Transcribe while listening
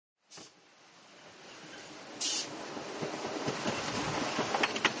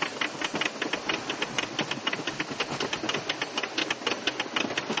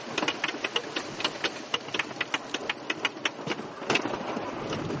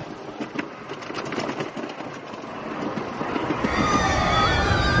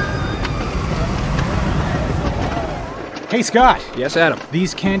Hey, Scott. Yes, Adam.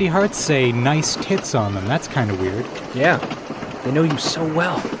 These candy hearts say nice tits on them. That's kind of weird. Yeah, they know you so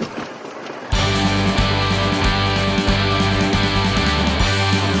well.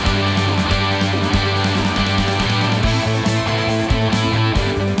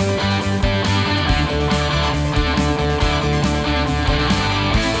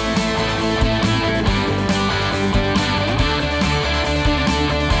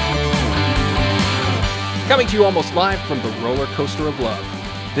 Coming to you almost live from the roller coaster of love.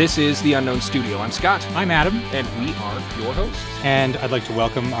 This is The Unknown Studio. I'm Scott. I'm Adam. And we are your hosts. And I'd like to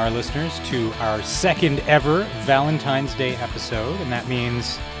welcome our listeners to our second ever Valentine's Day episode. And that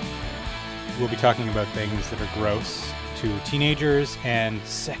means we'll be talking about things that are gross to teenagers and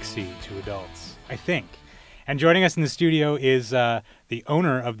sexy to adults, I think. And joining us in the studio is the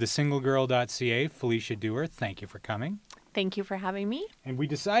owner of thesinglegirl.ca, Felicia Dewar. Thank you for coming. Thank you for having me. And we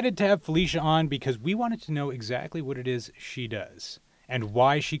decided to have Felicia on because we wanted to know exactly what it is she does and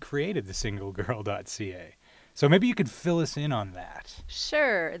why she created thesinglegirl.ca. So maybe you could fill us in on that.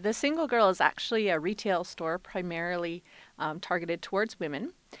 Sure. The Single Girl is actually a retail store primarily targeted towards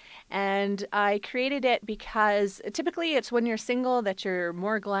women. And I created it because typically it's when you're single that you're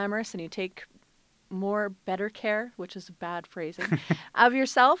more glamorous and you take better care, which is bad phrasing, of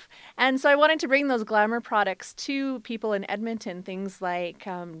yourself. And so I wanted to bring those glamour products to people in Edmonton, things like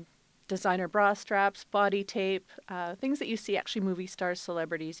designer bra straps, body tape, things that you see actually movie stars,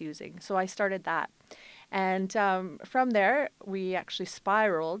 celebrities using. So I started that. And from there, we actually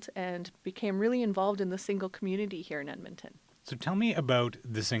spiraled and became really involved in the single community here in Edmonton. So tell me about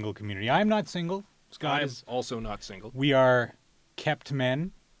the single community. I'm not single. Scott I'm is also not single. We are kept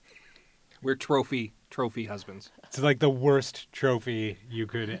men. We're trophy husbands. It's like the worst trophy you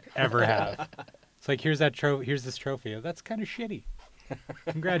could ever have. It's like, here's this trophy. Oh, that's kind of shitty.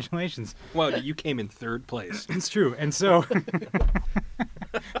 Congratulations. Well, you came in third place. It's true. And so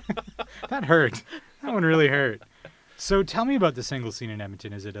that hurt. That one really hurt. So tell me about the single scene in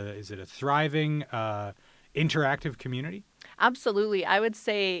Edmonton. Is it a thriving, interactive community? Absolutely. I would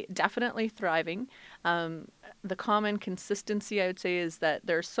say definitely thriving. The common consistency, I would say, is that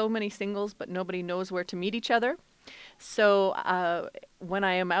there's so many singles, but nobody knows where to meet each other. So when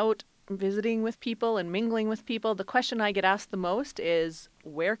I am out visiting with people and mingling with people, the question I get asked the most is,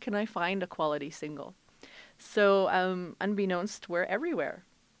 where can I find a quality single? So unbeknownst, we're everywhere,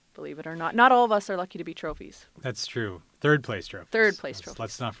 believe it or not. Not all of us are lucky to be trophies. That's true. Third place trophies. Trophies.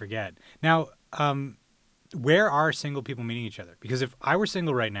 Let's not forget. Now, where are single people meeting each other? Because if I were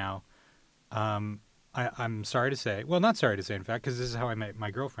single right now, I'm sorry to say, well, not sorry to say, in fact, because this is how I met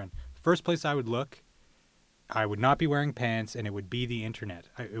my girlfriend. First place I would look, I would not be wearing pants, and it would be the internet.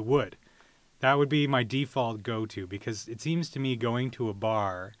 It would. That would be my default go-to, because it seems to me going to a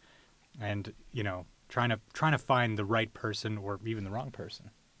bar and, trying to find the right person or even the wrong person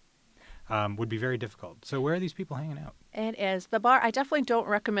would be very difficult. So where are these people hanging out? It is. The bar, I definitely don't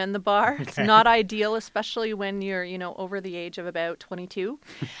recommend the bar. Okay. It's not ideal, especially when you're, over the age of about 22.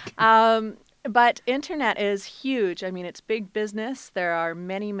 But internet is huge. I mean, it's big business. There are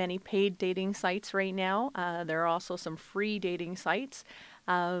many, many paid dating sites right now. There are also some free dating sites.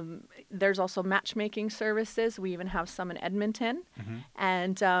 There's also matchmaking services. We even have some in Edmonton. Mm-hmm.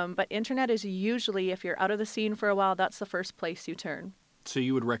 And but internet is usually, if you're out of the scene for a while, that's the first place you turn. So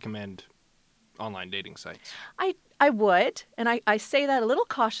you would recommend online dating sites? I would, and I say that a little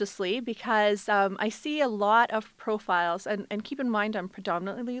cautiously because I see a lot of profiles, and keep in mind I'm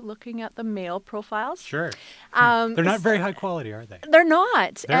predominantly looking at the male profiles. Sure. They're not very high quality, are they? They're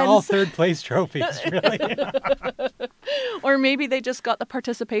not. They're all third place trophies, really. Or maybe they just got the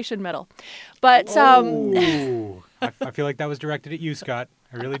participation medal. But I feel like that was directed at you, Scott.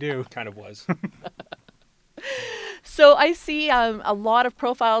 I really do. Kind of was. So I see a lot of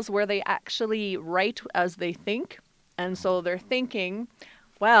profiles where they actually write as they think. And so they're thinking,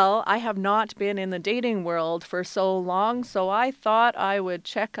 well, I have not been in the dating world for so long, so I thought I would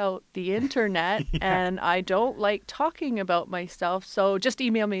check out the internet, yeah. And I don't like talking about myself, so just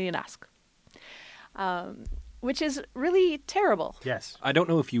email me and ask. Which is really terrible. Yes. I don't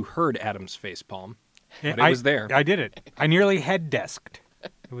know if you heard Adam's facepalm, but it was there. I did it. I nearly head-desked.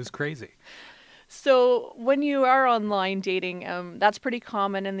 It was crazy. So when you are online dating, that's pretty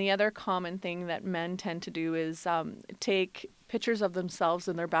common. And the other common thing that men tend to do is take pictures of themselves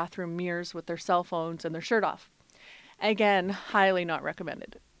in their bathroom mirrors with their cell phones and their shirt off. Again, highly not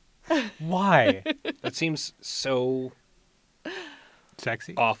recommended. Why? That seems so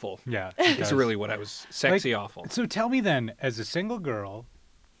sexy. Awful. Yeah. It's really what I was. Sexy, awful. So tell me then, as a single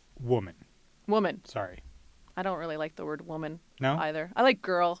woman. Sorry. I don't really like the word woman no? either. I like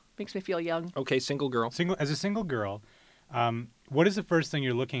girl. Makes me feel young. Okay, single girl. As a single girl, What is the first thing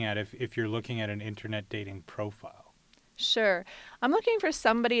you're looking at if you're looking at an internet dating profile? Sure. I'm looking for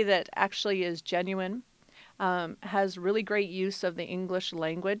somebody that actually is genuine, has really great use of the English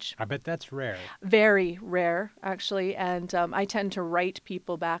language. I bet that's rare. Very rare, actually. And I tend to write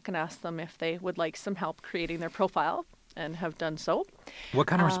people back and ask them if they would like some help creating their profile and have done so. What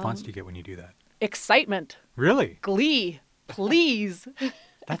kind of response do you get when you do that? Excitement, Really? glee, please.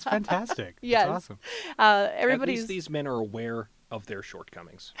 That's fantastic. Yes. That's awesome. At Everybody's least these men are aware of their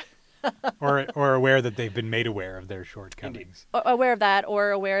shortcomings. Or aware that they've been made aware of their shortcomings. aware of that,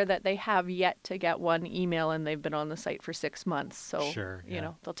 or aware that they have yet to get one email and they've been on the site for 6 months. So, Sure, yeah. you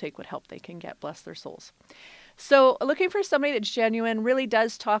know, they'll take what help they can get, bless their souls. So looking for somebody that's genuine, really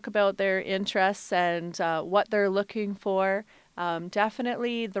does talk about their interests and what they're looking for.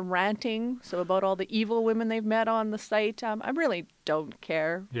 Definitely the ranting, so about all the evil women they've met on the site. I really don't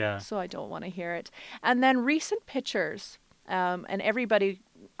care, Yeah. so I don't want to hear it. And then recent pictures. And everybody,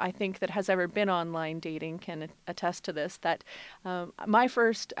 I think, that has ever been online dating can attest to this, that my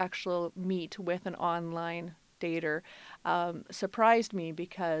first actual meet with an online dater surprised me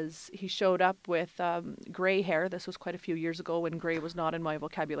because he showed up with gray hair. This was quite a few years ago when gray was not in my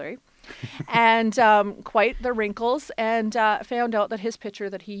vocabulary. And quite the wrinkles, and found out that his picture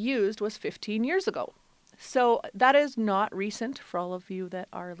that he used was 15 years ago. So that is not recent for all of you that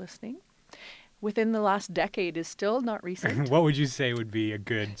are listening. Within the last decade is still not recent. What would you say would be a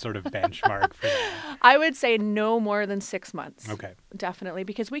good sort of benchmark for that? I would say no more than 6 months. Okay. Definitely,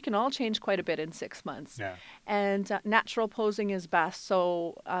 because we can all change quite a bit in 6 months. Yeah. And natural posing is best.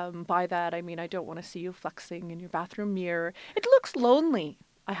 So by that, I mean, I don't want to see you flexing in your bathroom mirror. It looks lonely,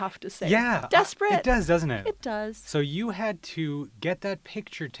 I have to say. Yeah. Desperate. It does, doesn't it? It does. So you had to get that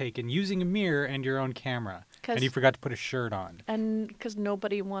picture taken using a mirror and your own camera. 'Cause- And you forgot to put a shirt on. And because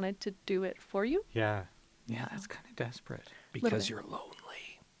nobody wanted to do it for you, Yeah. Yeah, that's kind of desperate. Because bit. you're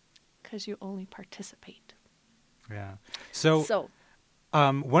lonely. because you only participate. Yeah. So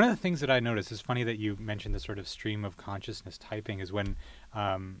one of the things that I noticed, is funny that you mentioned the sort of stream of consciousness typing, is when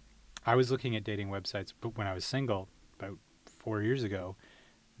I was looking at dating websites, but when I was single about 4 years ago,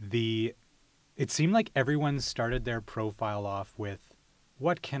 it seemed like everyone started their profile off with,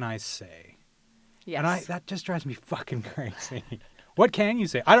 "What can I say?" Yes. And that just drives me fucking crazy. What can you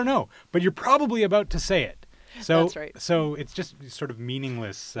say? I don't know, but you're probably about to say it. So, That's right. So it's just sort of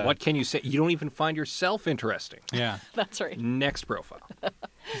meaningless. What can you say? You don't even find yourself interesting. Yeah. That's right. Next profile.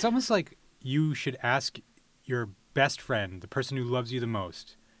 It's almost like you should ask your best friend, the person who loves you the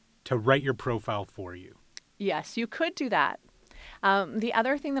most, to write your profile for you. Yes, you could do that. The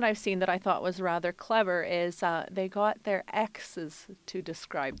other thing that I've seen that I thought was rather clever is they got their exes to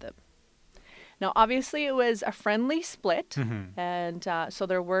describe them. Now, obviously, it was a friendly split, and so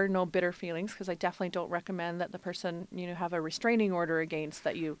there were no bitter feelings, because I definitely don't recommend that the person have a restraining order against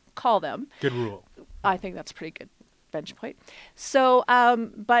that you call them. Good rule. I think that's a pretty good bench point. So,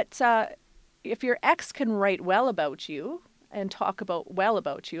 but if your ex can write well about you and talk well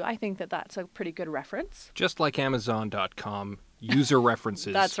about you, I think that that's a pretty good reference. Just like Amazon.com, user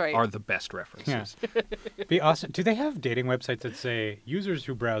references That's right. are the best references. Yeah. Be awesome. Do they have dating websites that say users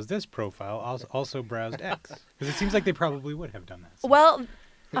who browse this profile also browsed X? Because it seems like they probably would have done that. Well,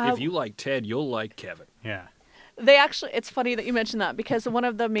 If you like Ted, you'll like Kevin. Yeah. they actually, it's funny that you mentioned that, because one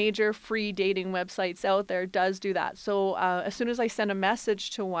of the major free dating websites out there does do that. So as soon as I send a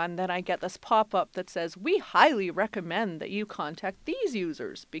message to one, then I get this pop-up that says, "We highly recommend that you contact these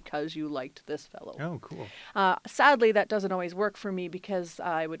users because you liked this fellow." Oh, cool. Sadly, that doesn't always work for me, because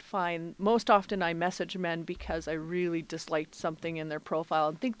I would find most often I message men because I really disliked something in their profile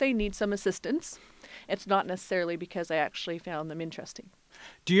and think they need some assistance. It's not necessarily because I actually found them interesting.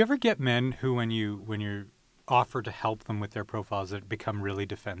 Do you ever get men who, when you offer to help them with their profiles, that become really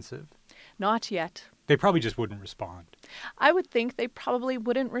defensive? Not yet. They probably just wouldn't respond. I would think they probably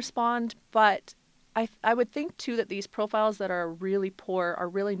wouldn't respond, but I would think too that these profiles that are really poor are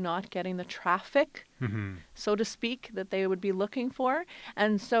really not getting the traffic, so to speak, that they would be looking for.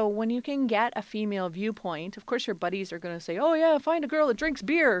 And so when you can get a female viewpoint, of course your buddies are going to say, "Oh yeah, find a girl that drinks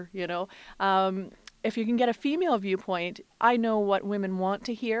beer," If you can get a female viewpoint, I know what women want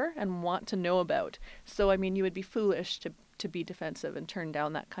to hear and want to know about. So, I mean, you would be foolish to be defensive and turn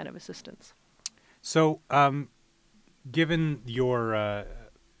down that kind of assistance. So, given your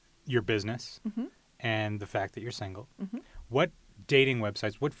business and the fact that you're single, what dating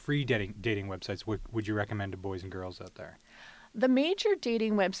websites, what free dating websites would you recommend to boys and girls out there? The major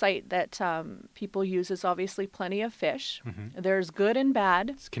dating website that people use is obviously Plenty of Fish. There's good and bad.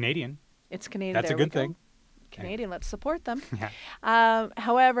 It's Canadian. It's Canadian. That's there a good we go. thing. Canadian, let's support them. Yeah.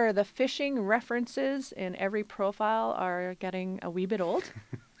 However, the phishing references in every profile are getting a wee bit old.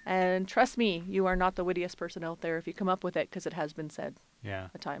 And trust me, you are not the wittiest person out there if you come up with it, because it has been said Yeah.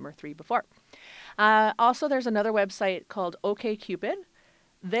 a time or three before. Also, there's another website called OkCupid.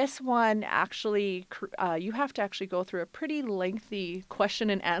 This one actually, you have to actually go through a pretty lengthy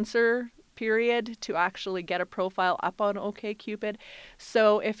question and answer period to actually get a profile up on OkCupid.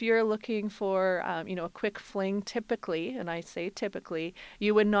 So if you're looking for, a quick fling, typically, and I say typically,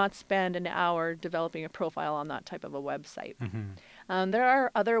 you would not spend an hour developing a profile on that type of a website. There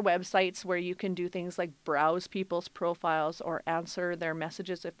are other websites where you can do things like browse people's profiles or answer their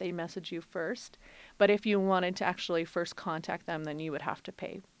messages if they message you first. But if you wanted to actually first contact them, then you would have to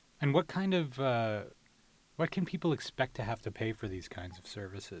pay. And what kind of what can people expect to have to pay for these kinds of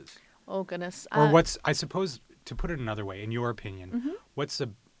services? Oh goodness. Or I suppose, to put it another way, in your opinion, what's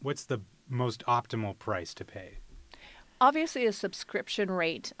the most optimal price to pay? Obviously, a subscription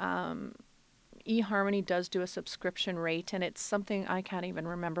rate. eHarmony does do a subscription rate, and it's something I can't even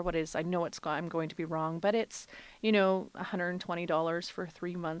remember what it is. I know I'm going to be wrong, but it's, $120 for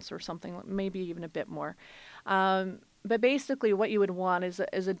 3 months or something, maybe even a bit more. But basically, what you would want is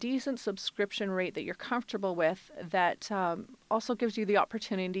a decent subscription rate that you're comfortable with, that also gives you the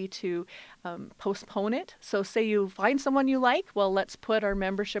opportunity to postpone it. So say you find someone you like, well, let's put our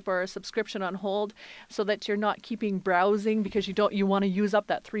membership or our subscription on hold so that you're not keeping browsing because you want to use up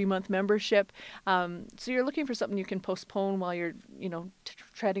that 3-month membership. So you're looking for something you can postpone while you're,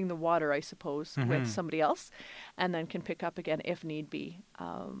 treading the water, I suppose, with somebody else, and then can pick up again if need be.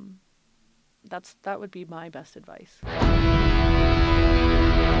 That would be my best advice.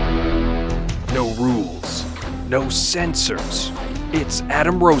 No rules, no censors. It's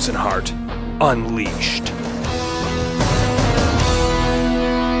Adam Rosenhart, Unleashed.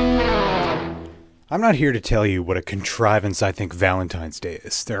 I'm not here to tell you what a contrivance I think Valentine's Day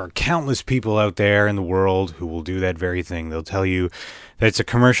is. There are countless people out there in the world who will do that very thing. They'll tell you that it's a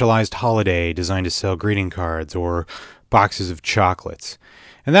commercialized holiday designed to sell greeting cards or boxes of chocolates.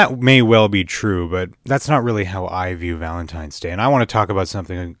 And that may well be true, but that's not really how I view Valentine's Day. And I want to talk about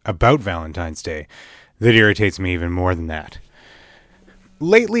something about Valentine's Day that irritates me even more than that.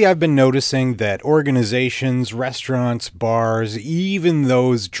 Lately, I've been noticing that organizations, restaurants, bars, even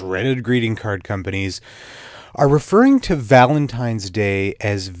those dreaded greeting card companies are referring to Valentine's Day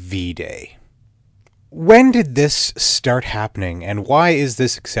as V-Day. When did this start happening, and why is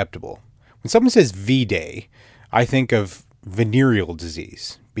this acceptable? When someone says V-Day, I think of venereal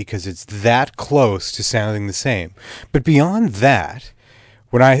disease, because it's that close to sounding the same. But beyond that,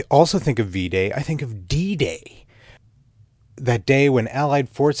 when I also think of V-Day, I think of D-Day. That day when Allied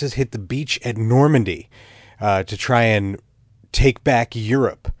forces hit the beach at Normandy to try and take back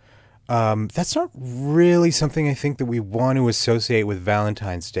Europe. That's not really something I think that we want to associate with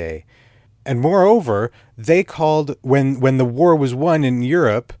Valentine's Day. And moreover, they called, when the war was won in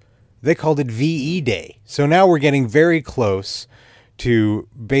Europe, they called it VE Day. So now we're getting very close to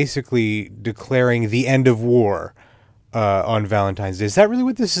basically declaring the end of war on Valentine's Day. Is that really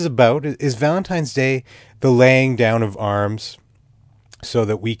what this is about? Is Valentine's Day the laying down of arms so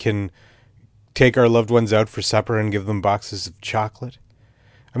that we can take our loved ones out for supper and give them boxes of chocolate?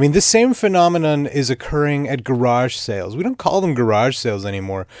 I mean, this same phenomenon is occurring at garage sales. We don't call them garage sales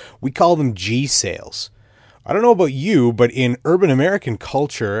anymore. We call them G sales. I don't know about you, but in urban American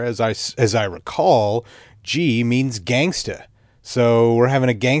culture, as I recall, G means gangsta. So we're having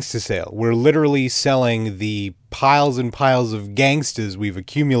a gangsta sale. We're literally selling the piles and piles of gangstas we've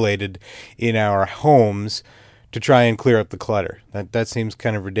accumulated in our homes to try and clear up the clutter. That seems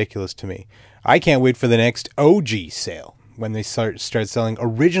kind of ridiculous to me. I can't wait for the next OG sale when they start selling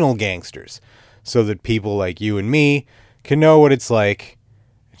original gangsters so that people like you and me can know what it's like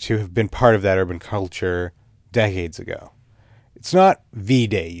to have been part of that urban culture decades ago. It's not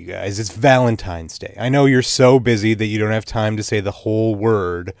V-Day, you guys. It's Valentine's Day. I know you're so busy that you don't have time to say the whole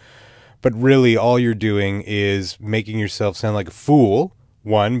word, but really all you're doing is making yourself sound like a fool.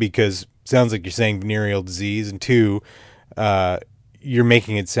 One, because it sounds like you're saying venereal disease, and two, you're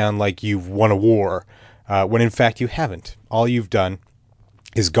making it sound like you've won a war, when in fact you haven't. All you've done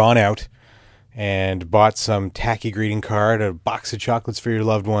is gone out and bought some tacky greeting card, a box of chocolates for your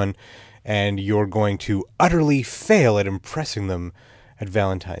loved one, and you're going to utterly fail at impressing them at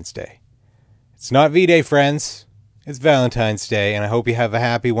Valentine's Day. It's not V-Day, friends. It's Valentine's Day, and I hope you have a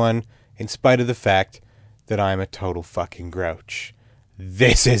happy one, in spite of the fact that I'm a total fucking grouch.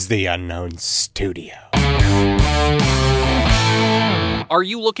 This is the Unknown Studio. Are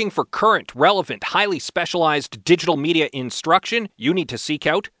you looking for current, relevant, highly specialized digital media instruction? You need to seek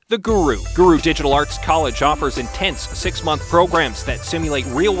out The Guru. Guru Digital Arts College offers intense 6-month programs that simulate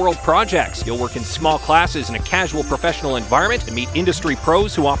real-world projects. You'll work in small classes in a casual professional environment and meet industry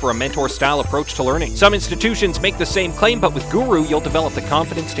pros who offer a mentor-style approach to learning. Some institutions make the same claim, but with Guru, you'll develop the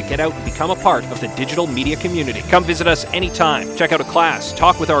confidence to get out and become a part of the digital media community. Come visit us anytime. Check out a class,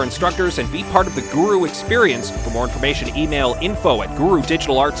 talk with our instructors, and be part of the Guru experience. For more information, email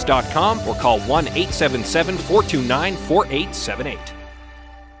info@gurudigitalarts.com or call 1-877-429-4878.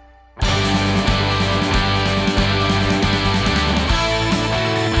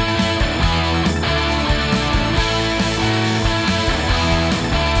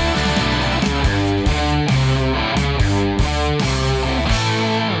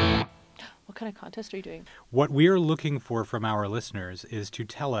 What kind of contest are you doing? What we are looking for from our listeners is to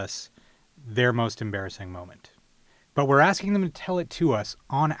tell us their most embarrassing moment. But we're asking them to tell it to us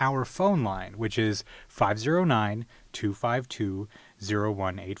on our phone line, which is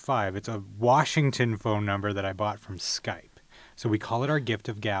 509-252-0185. It's a Washington phone number that I bought from Skype. So we call it our Gift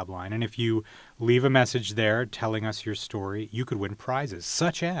of Gab line. And if you leave a message there telling us your story, you could win prizes,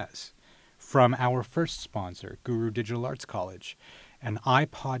 such as from our first sponsor, Guru Digital Arts College, an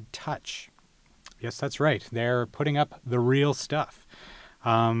iPod Touch. Yes, that's right. They're putting up the real stuff.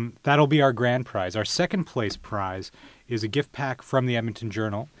 That'll be our grand prize. Our second place prize is a gift pack from the Edmonton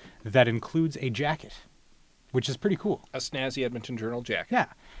Journal that includes a jacket, which is pretty cool. A snazzy Edmonton Journal jacket. Yeah.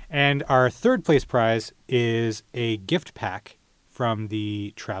 And our third place prize is a gift pack from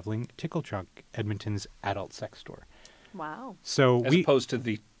the Traveling Tickle Trunk, Edmonton's adult sex store. Wow. So As opposed to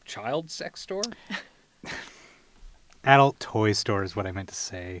the child sex store? Adult toy store is what I meant to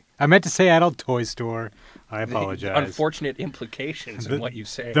say. I meant to say adult toy store. I apologize. The unfortunate implications in what you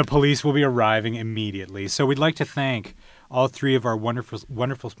say. The police will be arriving immediately. So we'd like to thank all three of our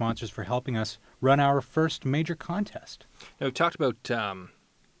wonderful sponsors for helping us run our first major contest. Now, we've talked about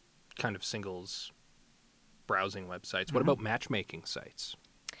kind of singles browsing websites. What about matchmaking sites?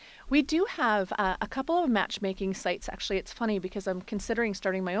 We do have a couple of matchmaking sites. Actually, it's funny because I'm considering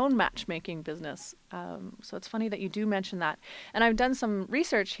starting my own matchmaking business. So it's funny that you do mention that. And I've done some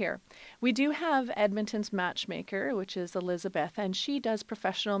research here. We do have Edmonton's matchmaker, which is Elizabeth, and she does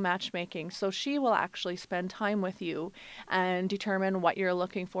professional matchmaking. So she will actually spend time with you and determine what you're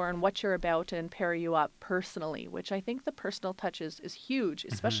looking for and what you're about and pair you up personally, which I think the personal touch is huge,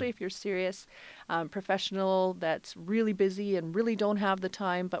 especially if you're serious professional that's really busy and really don't have the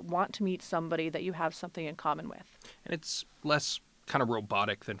time but want to meet somebody that you have something in common with. And it's less kind of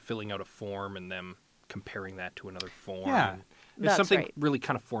robotic than filling out a form and them comparing that to another form. Yeah. And there's That's something right. really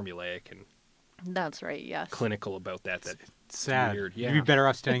kind of formulaic and That's right, yes. clinical about that. That's Sad. weird. Yeah. You'd be better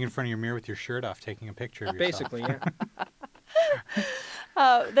off standing in front of your mirror with your shirt off, taking a picture of yourself. Basically, yeah.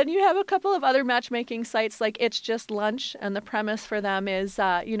 Then you have a couple of other matchmaking sites like It's Just Lunch, and the premise for them is,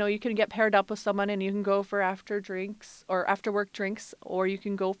 you can get paired up with someone and you can go for after work drinks, or you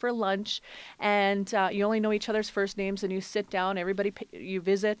can go for lunch, and you only know each other's first names, and you sit down, you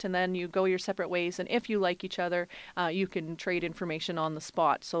visit, and then you go your separate ways. And if you like each other, you can trade information on the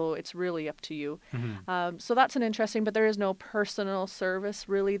spot. So it's really up to you. So that's an interesting, but there is no personal service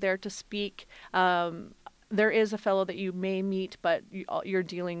really there to speak. There is a fellow that you may meet, but you're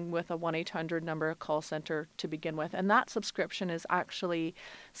dealing with a 1-800 number, a call center to begin with. And that subscription is actually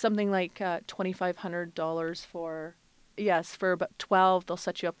something like $2,500 for about 12. They'll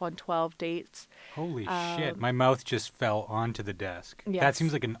set you up on 12 dates. Holy shit. My mouth just fell onto the desk. Yes. That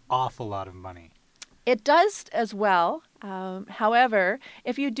seems like an awful lot of money. It does as well. However,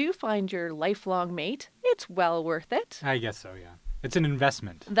 if you do find your lifelong mate, it's well worth it. I guess so, yeah. It's an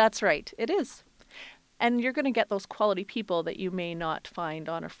investment. That's right. It is. And you're going to get those quality people that you may not find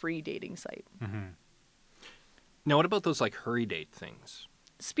on a free dating site. Mm-hmm. Now, what about those like hurry date things?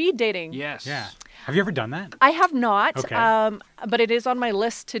 Speed dating. Yes. Yeah. Have you ever done that? I have not, Okay. but it is on my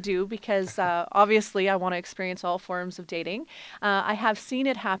list to do because obviously I want to experience all forms of dating. I have seen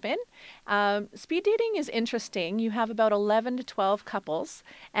it happen. Speed dating is interesting. You have about 11 to 12 couples,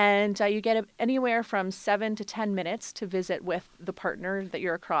 and you get anywhere from 7 to 10 minutes to visit with the partner that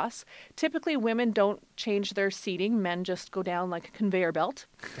you're across. Typically, women don't change their seating. Men just go down like a conveyor belt.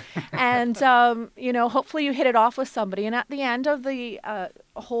 And, hopefully you hit it off with somebody. And at the end of the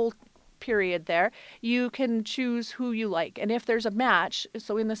whole period there, you can choose who you like. And if there's a match,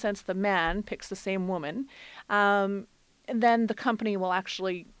 so in the sense the man picks the same woman, then the company will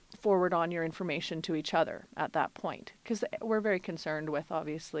actually forward on your information to each other at that point. Because we're very concerned with,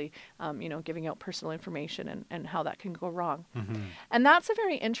 obviously, giving out personal information and how that can go wrong. Mm-hmm. And that's a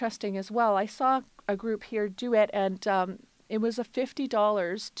very interesting as well. I saw a group here do it, and It was a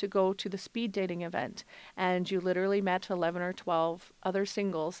 $50 to go to the speed dating event, and you literally met 11 or 12 other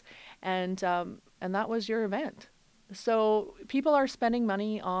singles, and that was your event. So people are spending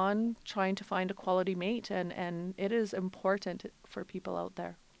money on trying to find a quality mate, and it is important for people out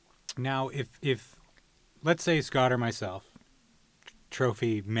there. Now, if let's say Scott or myself,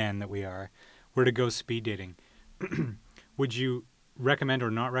 trophy men that we are, were to go speed dating, would you recommend or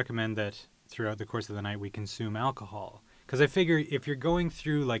not recommend that throughout the course of the night we consume alcohol? Because I figure if you're going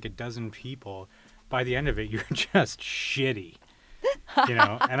through like a dozen people, by the end of it, you're just shitty.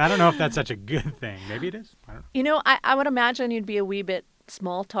 And I don't know if that's such a good thing. Maybe it is. I don't know. I would imagine you'd be a wee bit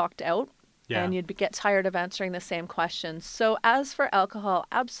small talked out. Yeah. And you'd get tired of answering the same questions. So as for alcohol,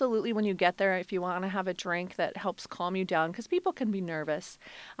 absolutely when you get there, if you want to have a drink that helps calm you down, because people can be nervous,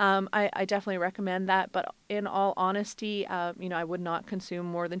 I definitely recommend that. But in all honesty, I would not consume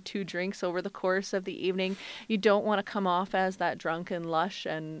more than 2 drinks over the course of the evening. You don't want to come off as that drunken lush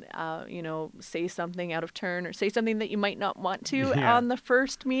and, say something out of turn or say something that you might not want to on the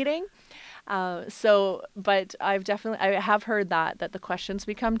first meeting. But I have heard that the questions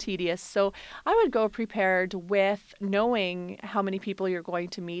become tedious. So I would go prepared with knowing how many people you're going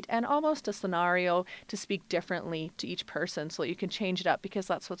to meet and almost a scenario to speak differently to each person so that you can change it up, because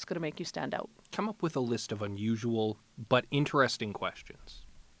that's what's going to make you stand out. Come up with a list of unusual but interesting questions.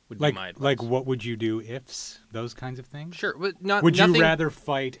 Would be Like, my advice. like what would you do ifs? Those kinds of things? Sure, but not. Would nothing... you rather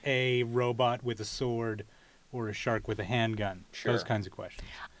fight a robot with a sword or a shark with a handgun? Sure. Those kinds of questions.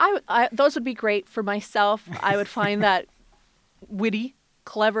 Those would be great for myself. I would find that witty,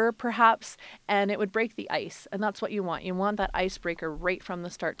 clever, perhaps, and it would break the ice. And that's what you want. You want that icebreaker right from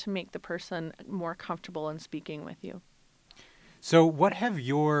the start to make the person more comfortable in speaking with you. So what have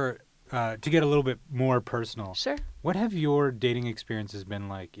to get a little bit more personal, Sure. what have your dating experiences been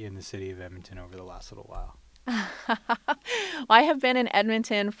like in the city of Edmonton over the last little while? I have been in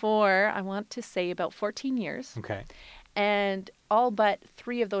Edmonton for, I want to say, about 14 years. Okay. And all but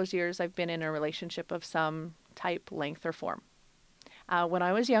 3 of those years, I've been in a relationship of some type, length, or form. When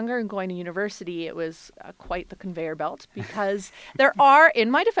I was younger and going to university, it was quite the conveyor belt, because in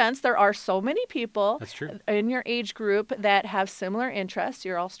my defense, there are so many people That's true. in your age group that have similar interests.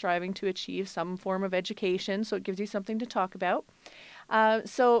 You're all striving to achieve some form of education, so it gives you something to talk about.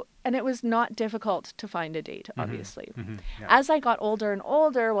 And it was not difficult to find a date, obviously. Mm-hmm. Yeah. As I got older and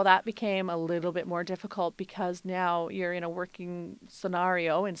older, well, that became a little bit more difficult, because now you're in a working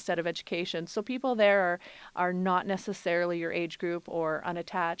scenario instead of education. So people there are not necessarily your age group or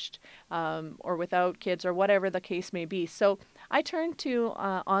unattached, or without kids, or whatever the case may be. So I turned to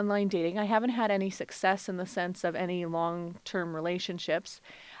online dating. I haven't had any success in the sense of any long-term relationships.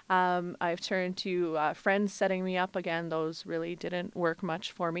 I've turned to friends setting me up again. Those really didn't work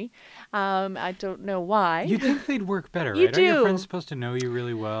much for me. I don't know why. You'd think they'd work better, You right? Aren't your do. friends supposed to know you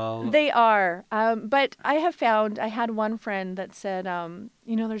really well? They are. But I have found, I had one friend that said,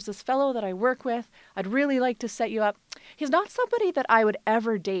 there's this fellow that I work with. I'd really like to set you up. He's not somebody that I would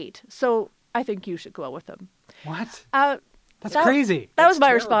ever date, so I think you should go out with him. What? That's that- crazy. That was my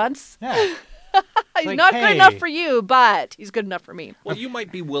terrible. response. Yeah. He's like, not good hey. enough for you, but he's good enough for me. Well, you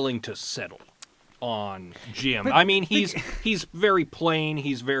might be willing to settle on Jim. I mean, he's very plain,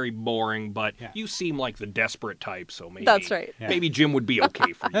 he's very boring, but you seem like the desperate type, so maybe That's right. Yeah. maybe Jim would be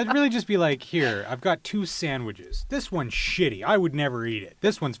okay for you. That'd really just be like, here, I've got 2 sandwiches. This one's shitty. I would never eat it.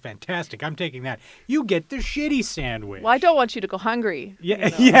 This one's fantastic. I'm taking that. You get the shitty sandwich. Well, I don't want you to go hungry.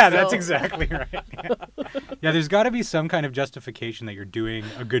 Yeah, that's exactly right. Yeah, there's got to be some kind of justification that you're doing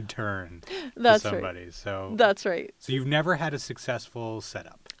a good turn That's to right. somebody. So That's right. So you've never had a successful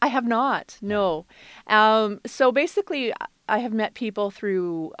setup. I have not, no. So basically, I have met people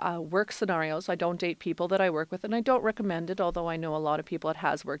through work scenarios. I don't date people that I work with, and I don't recommend it, although I know a lot of people it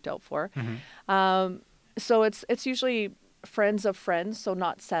has worked out for. Mm-hmm. So it's usually friends of friends, so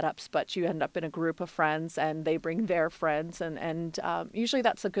not setups, but you end up in a group of friends and they bring their friends, and usually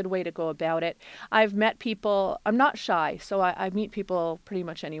that's a good way to go about it. I've met people, I'm not shy, so I meet people pretty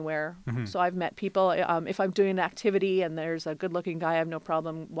much anywhere. Mm-hmm. So I've met people, if I'm doing an activity and there's a good looking guy, I have no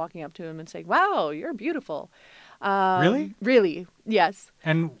problem walking up to him and saying, wow, you're beautiful. Really? Really, yes.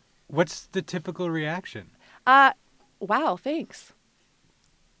 And what's the typical reaction? Wow, thanks.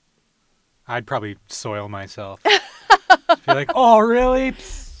 I'd probably soil myself. Just be like, oh, really?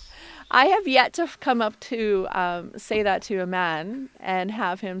 I have yet to come up to say that to a man and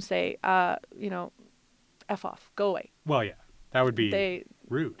have him say, F off, go away. Well, yeah, that would be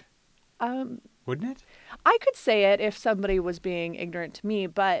rude, wouldn't it? I could say it if somebody was being ignorant to me,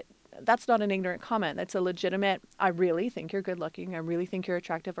 but that's not an ignorant comment. That's a legitimate, I really think you're good looking. I really think you're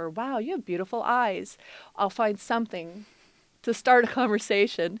attractive. Or, wow, you have beautiful eyes. I'll find something to start a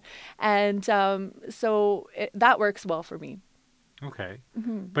conversation. And that works well for me. Okay.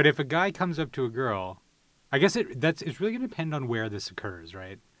 But if a guy comes up to a girl, I guess it's really going to depend on where this occurs,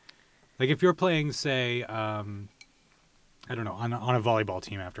 right? Like if you're playing, say, I don't know, on a volleyball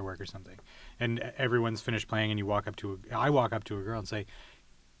team after work or something, and everyone's finished playing, and I walk up to a girl and say,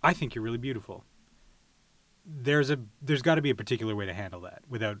 "I think you're really beautiful." There's got to be a particular way to handle that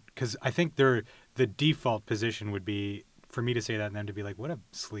because I think the default position would be for me to say that and them to be like, "What a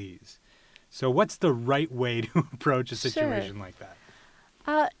sleaze." So what's the right way to approach a situation like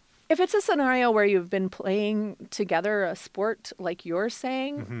that? If it's a scenario where you've been playing together a sport like you're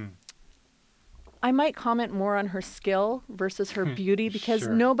saying, I might comment more on her skill versus her beauty because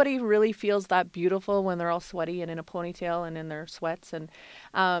Sure. nobody really feels that beautiful when they're all sweaty and in a ponytail and in their sweats and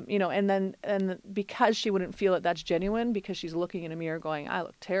and because she wouldn't feel it that's genuine because she's looking in a mirror going, I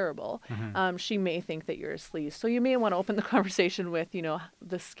look terrible. She may think that you're a sleaze. So you may want to open the conversation with,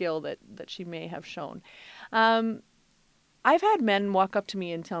 the skill that she may have shown. I've had men walk up to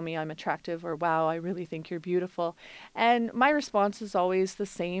me and tell me I'm attractive or, wow, I really think you're beautiful. And my response is always the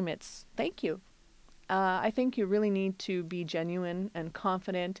same. It's thank you. I think you really need to be genuine and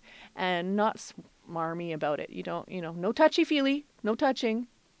confident and not smarmy about it. You don't, no touchy-feely, no touching,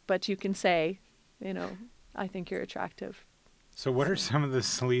 but you can say, I think you're attractive. So what are some of the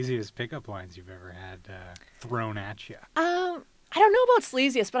sleaziest pickup lines you've ever had thrown at you? I don't know about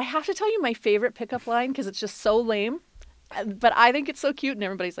sleaziest, but I have to tell you my favorite pickup line because it's just so lame. But I think it's so cute and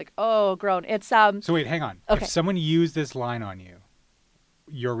everybody's like, oh, grown. It's So wait, hang on. Okay. If someone used this line on you,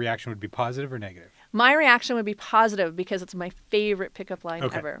 your reaction would be positive or negative? My reaction would be positive because it's my favorite pickup line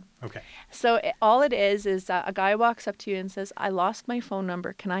ever. Okay. So all it is a guy walks up to you and says, I lost my phone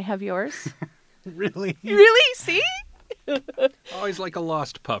number. Can I have yours? Really? Really? See? Always like a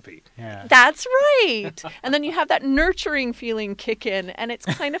lost puppy. Yeah. That's right. And then you have that nurturing feeling kick in, and it's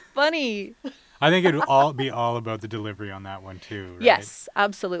kind of funny. I think it would be all about the delivery on that one too, right? Yes,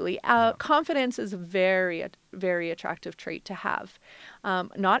 absolutely. Confidence is a very, very attractive trait to have.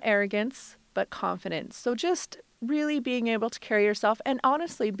 Not arrogance, but confidence. So just really being able to carry yourself and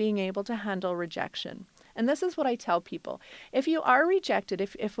honestly being able to handle rejection. And this is what I tell people. If you are rejected,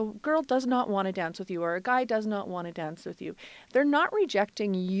 if a girl does not want to dance with you or a guy does not want to dance with you, they're not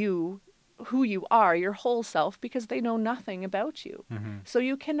rejecting you, who you are, your whole self, because they know nothing about you. So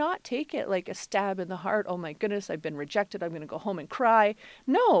you cannot take it like a stab in the heart. Oh my goodness, I've been rejected. I'm going to go home and cry.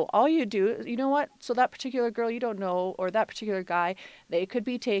 No, all you do, you know what? So that particular girl you don't know, or that particular guy, they could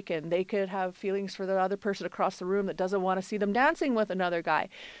be taken. They could have feelings for the other person across the room that doesn't want to see them dancing with another guy.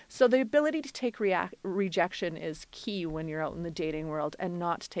 So the ability to take rejection is key when you're out in the dating world and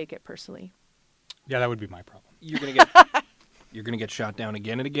not take it personally. Yeah, that would be my problem. You're going to get shot down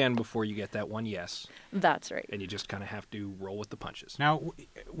again and again before you get that one yes. That's right. And you just kind of have to roll with the punches. Now,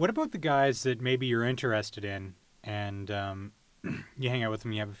 what about the guys that maybe you're interested in and you hang out with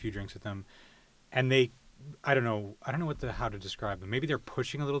them, you have a few drinks with them, and I don't know how to describe them. Maybe they're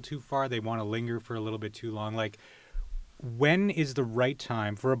pushing a little too far. They want to linger for a little bit too long. Like, when is the right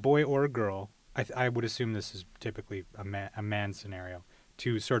time for a boy or a girl? I would assume this is typically a man scenario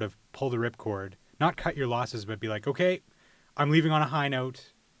to sort of pull the ripcord, not cut your losses, but be like, okay, I'm leaving on a high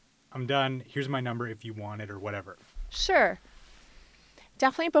note. I'm done. Here's my number if you want it or whatever. Sure.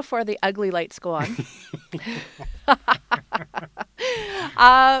 Definitely before the ugly lights go on.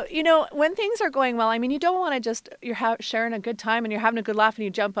 When things are going well, I mean, you don't want to just, you're sharing a good time and you're having a good laugh and you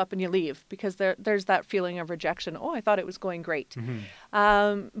jump up and you leave because there's that feeling of rejection. Oh, I thought it was going great.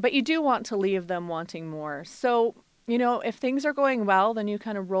 But you do want to leave them wanting more. So, if things are going well, then you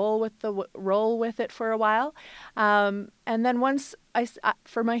kind of roll with it for a while. And then once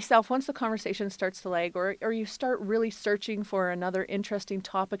for myself, once the conversation starts to lag or you start really searching for another interesting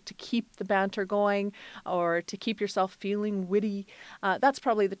topic to keep the banter going or to keep yourself feeling witty, that's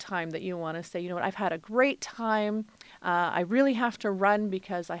probably the time that you want to say, you know what, I've had a great time. I really have to run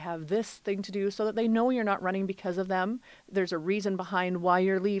because I have this thing to do, so that they know you're not running because of them. There's a reason behind why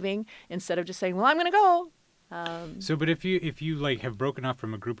you're leaving instead of just saying, well, I'm going to go. But if you like have broken off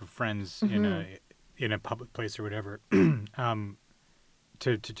from a group of friends in a public place or whatever,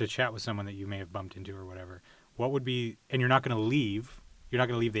 to chat with someone that you may have bumped into or whatever, what would be? And you're not going to leave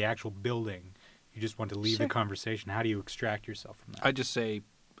the actual building. You just want to leave the conversation. How do you extract yourself from that? I just say,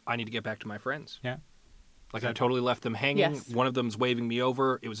 I need to get back to my friends. Yeah. Like I totally left them hanging. Yes. One of them's waving me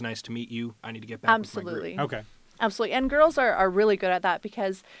over. It was nice to meet you. I need to get back with my Absolutely. group. Okay. Absolutely. And girls are really good at that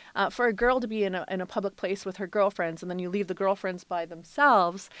because for a girl to be in a public place with her girlfriends and then you leave the girlfriends by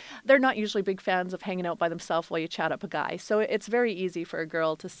themselves, they're not usually big fans of hanging out by themselves while you chat up a guy. So it's very easy for a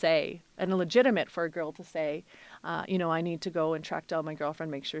girl to say, and legitimate for a girl to say, I need to go and track down my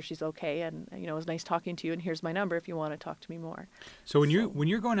girlfriend, make sure she's okay. And, it was nice talking to you. And here's my number if you want to talk to me more. So when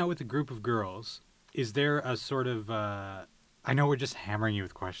you're going out with a group of girls, is there a sort of, I know we're just hammering you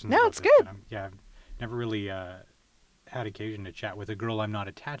with questions. No, about it's this, good. but I've never really had occasion to chat with a girl I'm not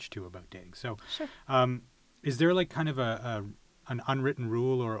attached to about dating. So, Sure. is there like kind of an unwritten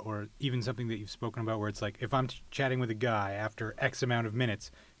rule or even something that you've spoken about where it's like, if I'm chatting with a guy after X amount of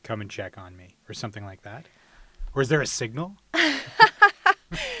minutes, come and check on me or something like that? Or is there a signal?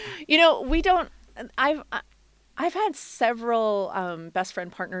 We don't. I've had several best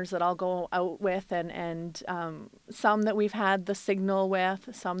friend partners that I'll go out with, and some that we've had the signal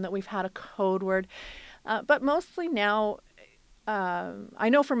with, some that we've had a code word. But mostly now, I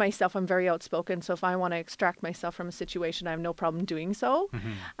know for myself, I'm very outspoken. So if I want to extract myself from a situation, I have no problem doing so.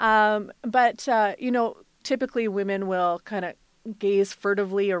 But typically women will kind of gaze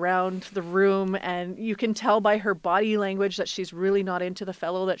furtively around the room, and you can tell by her body language that she's really not into the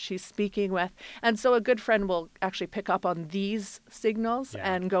fellow that she's speaking with. And so a good friend will actually pick up on these signals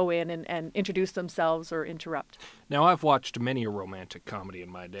and go in and introduce themselves or interrupt. Now, I've watched many a romantic comedy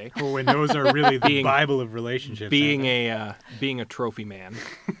in my day. Oh, and those are really the Bible of relationships. Being a trophy man,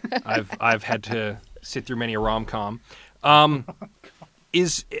 I've had to sit through many a rom-com.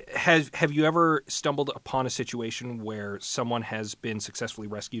 Have you ever stumbled upon a situation where someone has been successfully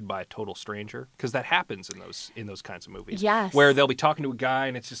rescued by a total stranger? Because that happens in those kinds of movies. Yes. Where they'll be talking to a guy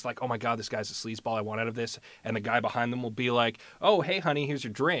and it's just like, oh my God, this guy's a sleazeball. I want out of this. And the guy behind them will be like, oh, hey, honey, here's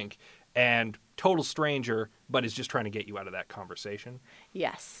your drink. And total stranger, but is just trying to get you out of that conversation.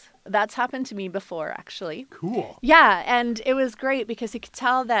 Yes. That's happened to me before, actually. Cool. Yeah. And it was great because you could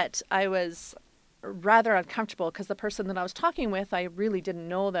tell that I was rather uncomfortable because the person that I was talking with, I really didn't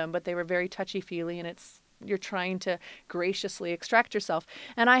know them, but they were very touchy-feely, and you're trying to graciously extract yourself.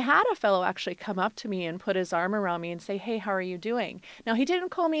 And I had a fellow actually come up to me and put his arm around me and say, hey, how are you doing? Now, he didn't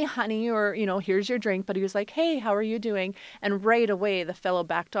call me honey or, here's your drink, but he was like, hey, how are you doing? And right away, the fellow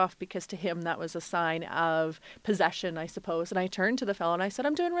backed off because to him, that was a sign of possession, I suppose. And I turned to the fellow and I said,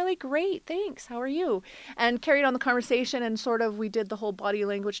 I'm doing really great. Thanks. How are you? And carried on the conversation, and sort of we did the whole body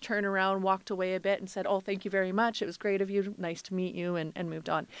language turn around, walked away a bit and said, oh, thank you very much. It was great of you. Nice to meet you, and moved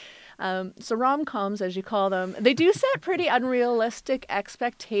on. So rom-coms, as you call them, they do set pretty unrealistic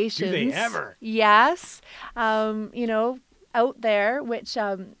expectations. Do they ever? Yes. Out there, which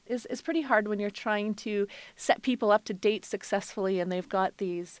is pretty hard when you're trying to set people up to date successfully, and they've got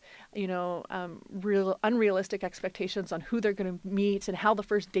these, real unrealistic expectations on who they're going to meet and how the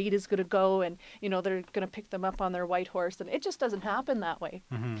first date is going to go, and they're going to pick them up on their white horse, and it just doesn't happen that way.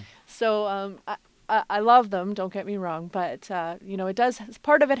 Mm-hmm. So I love them, don't get me wrong, but it does.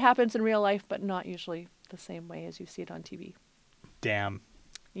 Part of it happens in real life, but not usually the same way as you see it on TV. Damn.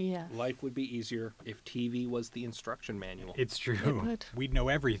 Yeah. Life would be easier if TV was the instruction manual. It's true. It would. We'd know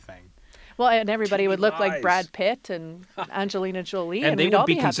everything. Well, and everybody would look like lies. Brad Pitt and Angelina Jolie, and they we'd would all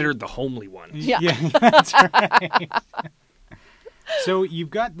be happy. considered the homely one. Yeah. That's right. So you've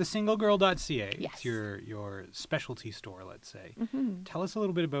got the singlegirl.ca. Yes. It's your specialty store, let's say. Mm-hmm. Tell us a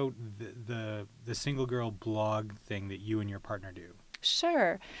little bit about the Single Girl blog thing that you and your partner do.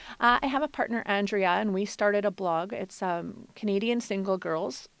 Sure. I have a partner, Andrea, and we started a blog. It's Canadian Single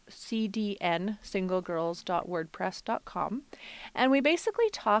Girls, cdnsinglegirls.wordpress.com. And we basically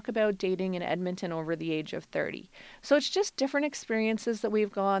talk about dating in Edmonton over the age of 30. So it's just different experiences that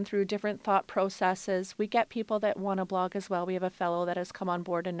we've gone through, different thought processes. We get people that want to blog as well. We have a fellow that has come on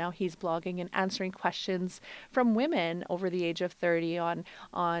board, and now he's blogging and answering questions from women over the age of 30 on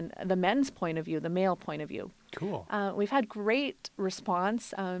the men's point of view, the male point of view. Cool. We've had great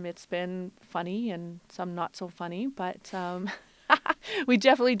response. It's been funny and some not so funny, but we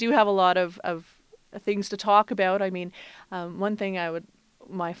definitely do have a lot of things to talk about. I mean, one thing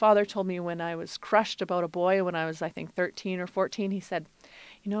my father told me when I was crushed about a boy when I was, I think, 13 or 14, he said,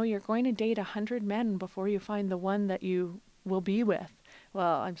 you're going to date 100 men before you find the one that you will be with.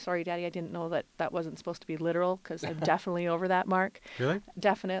 Well, I'm sorry, Daddy, I didn't know that wasn't supposed to be literal, because I'm definitely over that mark. Really?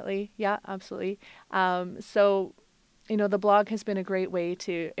 Definitely. Yeah, absolutely. So, the blog has been a great way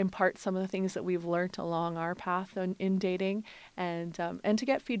to impart some of the things that we've learned along our path in dating, and to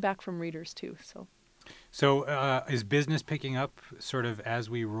get feedback from readers too. So is business picking up sort of as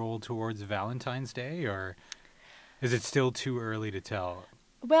we roll towards Valentine's Day, or is it still too early to tell?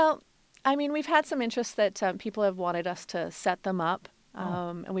 Well, I mean, we've had some interest that people have wanted us to set them up.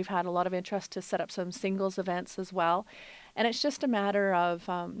 And we've had a lot of interest to set up some singles events as well. And it's just a matter of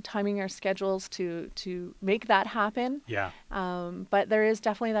timing our schedules to make that happen. Yeah. But there is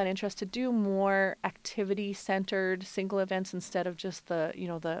definitely that interest to do more activity-centered single events instead of just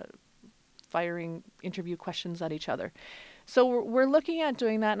the firing interview questions at each other. So we're looking at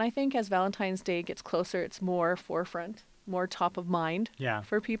doing that. And I think as Valentine's Day gets closer, it's more forefront, more top of mind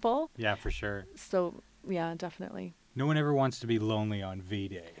for people. Yeah, for sure. So, yeah, definitely. No one ever wants to be lonely on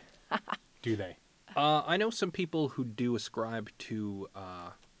V-Day, do they? I know some people who do ascribe to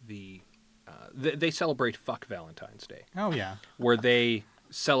they celebrate Fuck Valentine's Day. Oh, yeah. Where they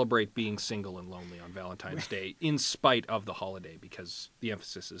celebrate being single and lonely on Valentine's Day in spite of the holiday because the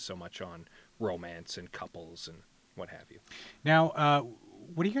emphasis is so much on romance and couples and what have you. Now,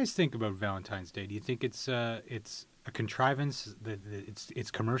 what do you guys think about Valentine's Day? Do you think it's a contrivance, that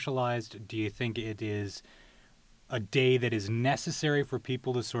it's commercialized? Do you think it is a day that is necessary for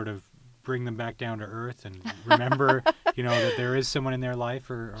people to sort of bring them back down to earth and remember, that there is someone in their life?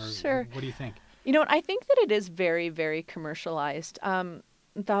 Or Sure. What do you think? You know what? I think that it is very, very commercialized.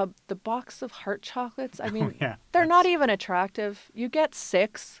 The box of heart chocolates, I mean, they're not even attractive. You get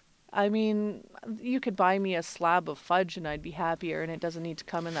 6. I mean, you could buy me a slab of fudge and I'd be happier, and it doesn't need to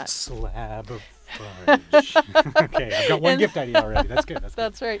come in that slab of fudge. Okay, I've got one gift idea already. That's good.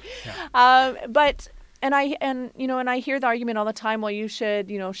 That's right. Yeah. And I hear the argument all the time, well, you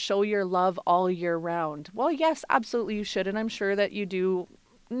should, show your love all year round. Well, yes, absolutely you should. And I'm sure that you do,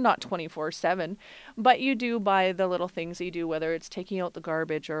 not 24/7, but you do by the little things that you do, whether it's taking out the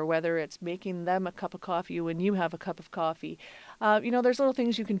garbage or whether it's making them a cup of coffee when you have a cup of coffee. There's little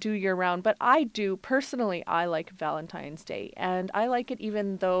things you can do year round, but personally, I like Valentine's Day, and I like it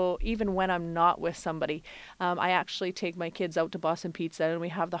even when I'm not with somebody. I actually take my kids out to Boston Pizza and we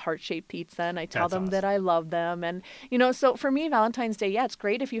have the heart-shaped pizza and I tell them that I love them. And, so for me, Valentine's Day, yeah, it's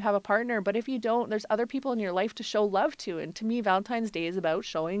great if you have a partner, but if you don't, there's other people in your life to show love to. And to me, Valentine's Day is about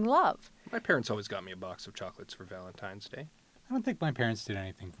showing love. My parents always got me a box of chocolates for Valentine's Day. I don't think my parents did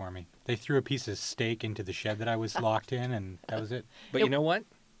anything for me. They threw a piece of steak into the shed that I was locked in, and that was it. But you know what?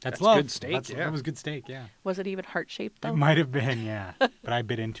 That's love. Good steak. That was good steak, yeah. Was it even heart-shaped, though? It might have been, yeah. But I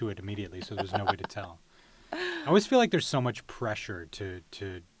bit into it immediately, so there's no way to tell. I always feel like there's so much pressure to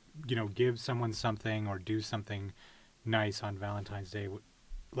give someone something or do something nice on Valentine's Day.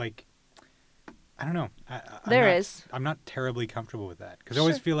 Like, I don't know. I'm not terribly comfortable with that because I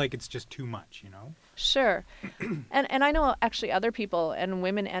always feel like it's just too much, Sure. And I know actually other people, and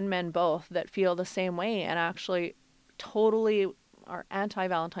women and men both, that feel the same way and actually totally are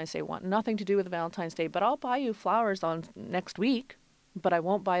anti-Valentine's Day, want nothing to do with Valentine's Day, but I'll buy you flowers on next week, but I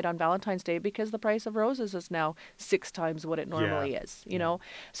won't buy it on Valentine's Day because the price of roses is now 6 times what it normally is,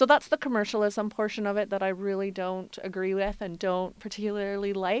 So that's the commercialism portion of it that I really don't agree with and don't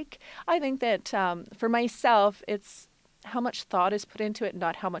particularly like. I think that for myself, it's how much thought is put into it,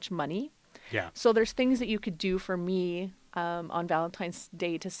 not how much money. Yeah. So there's things that you could do for me on Valentine's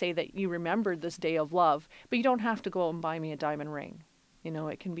Day to say that you remembered this day of love, but you don't have to go out and buy me a diamond ring.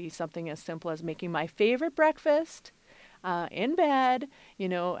 It can be something as simple as making my favorite breakfast in bed.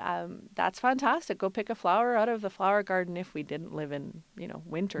 That's fantastic. Go pick a flower out of the flower garden if we didn't live in,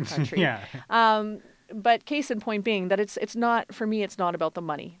 winter country. Yeah. But case in point being that it's not, for me, it's not about the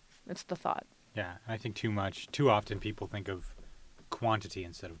money. It's the thought. Yeah. I think too often people think of quantity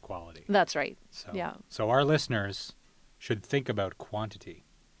instead of quality. That's right. So our listeners should think about quantity,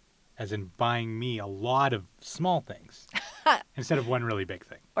 as in buying me a lot of small things instead of one really big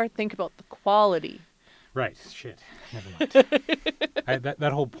thing. Or think about the quality. Right. Shit. Never mind.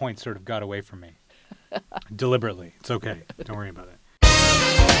 That whole point sort of got away from me. Deliberately. It's okay. Don't worry about it.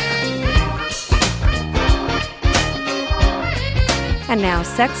 And now,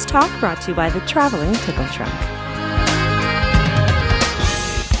 Sex Talk brought to you by the Traveling Tickle Trunk.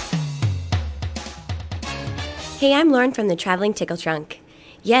 Hey, I'm Lauren from the Traveling Tickle Trunk.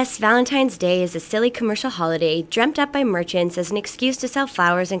 Yes, Valentine's Day is a silly commercial holiday dreamt up by merchants as an excuse to sell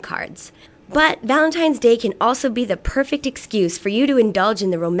flowers and cards. But Valentine's Day can also be the perfect excuse for you to indulge in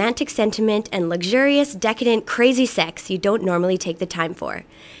the romantic sentiment and luxurious, decadent, crazy sex you don't normally take the time for.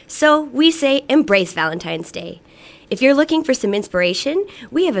 So we say embrace Valentine's Day. If you're looking for some inspiration,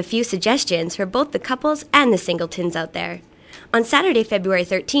 we have a few suggestions for both the couples and the singletons out there. On Saturday, February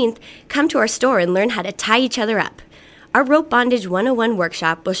 13th, come to our store and learn how to tie each other up. Our Rope Bondage 101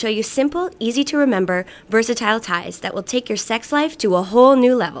 workshop will show you simple, easy-to-remember, versatile ties that will take your sex life to a whole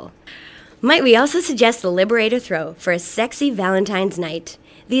new level. Might we also suggest the Liberator Throw for a sexy Valentine's night?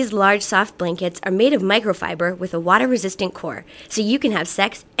 These large, soft blankets are made of microfiber with a water-resistant core, so you can have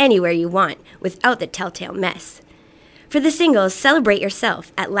sex anywhere you want without the telltale mess. For the singles, celebrate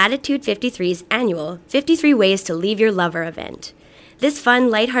yourself at Latitude 53's annual 53 Ways to Leave Your Lover event. This fun,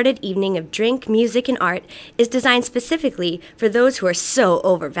 lighthearted evening of drink, music, and art is designed specifically for those who are so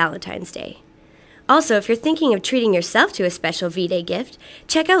over Valentine's Day. Also, if you're thinking of treating yourself to a special V-Day gift,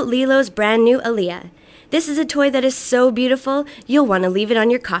 check out Lilo's brand new Aaliyah. This is a toy that is so beautiful, you'll want to leave it on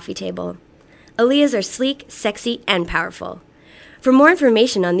your coffee table. Aaliyahs are sleek, sexy, and powerful. For more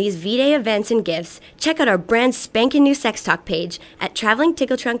information on these V-Day events and gifts, check out our brand spanking new Sex Talk page at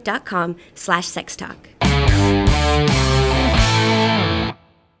travelingtickletrunk.com/sextalk.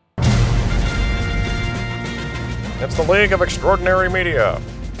 It's the League of Extraordinary Media,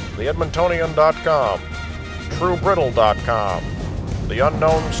 the Edmontonian.com, TrueBrittle.com, The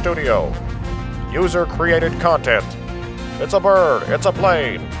Unknown Studio, user-created content. It's a bird, it's a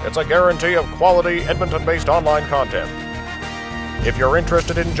plane, it's a guarantee of quality Edmonton-based online content. If you're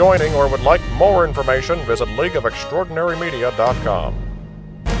interested in joining or would like more information, visit LeagueofExtraordinaryMedia.com.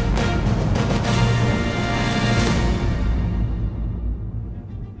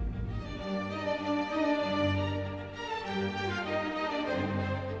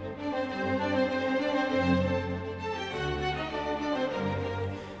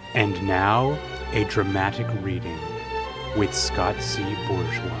 And now, a dramatic reading with Scott C.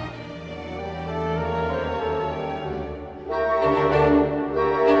 Bourgeois.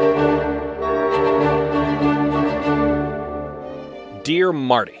 Dear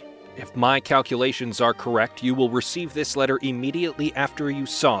Marty, if my calculations are correct, you will receive this letter immediately after you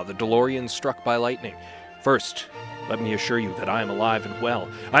saw the DeLorean struck by lightning. First, let me assure you that I am alive and well.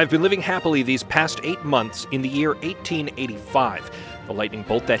 I have been living happily these past 8 months in the year 1885. The lightning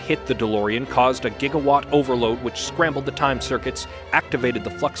bolt that hit the DeLorean caused a gigawatt overload which scrambled the time circuits, activated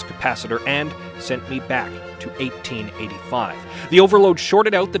the flux capacitor, and sent me back to 1885. The overload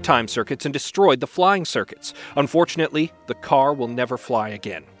shorted out the time circuits and destroyed the flying circuits. Unfortunately, the car will never fly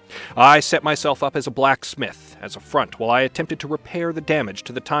again. I set myself up as a blacksmith, as a front, while I attempted to repair the damage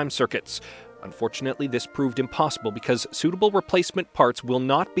to the time circuits. Unfortunately, this proved impossible because suitable replacement parts will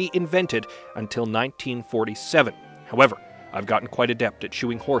not be invented until 1947. However, I've gotten quite adept at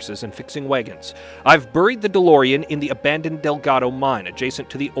shoeing horses and fixing wagons. I've buried the DeLorean in the abandoned Delgado mine adjacent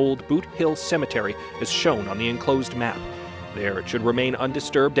to the old Boot Hill Cemetery as shown on the enclosed map. There it should remain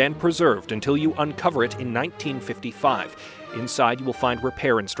undisturbed and preserved until you uncover it in 1955. Inside you will find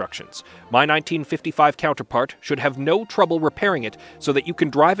repair instructions. My 1955 counterpart should have no trouble repairing it so that you can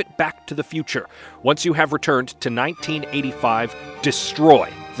drive it back to the future. Once you have returned to 1985, destroy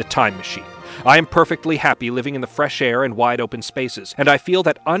the time machine. I am perfectly happy living in the fresh air and wide open spaces, and I feel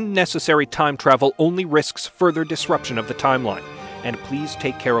that unnecessary time travel only risks further disruption of the timeline. And please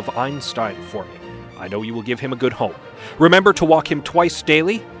take care of Einstein for me. I know you will give him a good home. Remember to walk him twice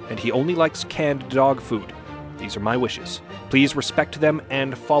daily, and he only likes canned dog food. These are my wishes. Please respect them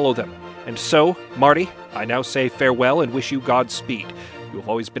and follow them. And so, Marty, I now say farewell and wish you Godspeed. You have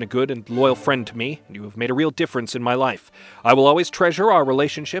always been a good and loyal friend to me, and you have made a real difference in my life. I will always treasure our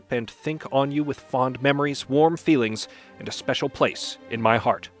relationship and think on you with fond memories, warm feelings, and a special place in my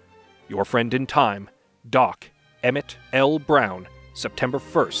heart. Your friend in time, Doc Emmett L. Brown, September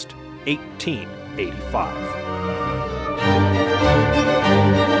 1st, 1885.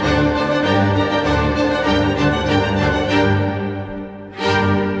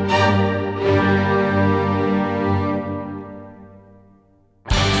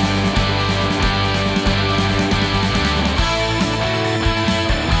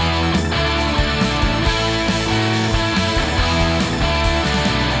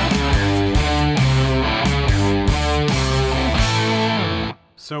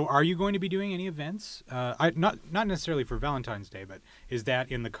 So are you going to be doing any events? Not necessarily for Valentine's Day, but is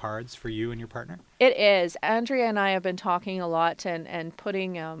that in the cards for you and your partner? It is. Andrea and I have been talking a lot and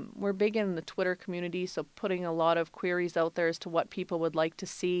putting, we're big in the Twitter community, so putting a lot of queries out there as to what people would like to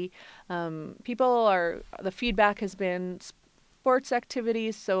see. The feedback has been sports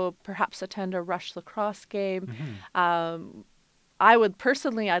activities, so perhaps attend a Rush lacrosse game. Mm-hmm.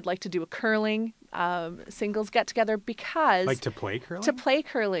 I'd like to do a curling singles get together because like to play curling. To play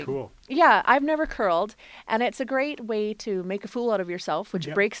curling, cool. Yeah, I've never curled, and it's a great way to make a fool out of yourself,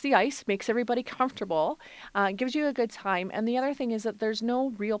 which breaks the ice, makes everybody comfortable, gives you a good time. And the other thing is that there's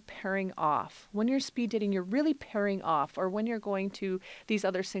no real pairing off. When you're speed dating, you're really pairing off, or when you're going to these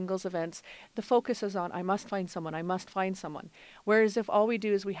other singles events, the focus is on I must find someone, I must find someone. Whereas if all we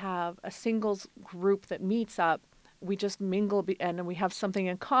do is we have a singles group that meets up, we just mingle and we have something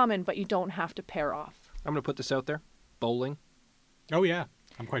in common, but you don't have to pair off. I'm going to put this out there. Bowling. Oh, yeah.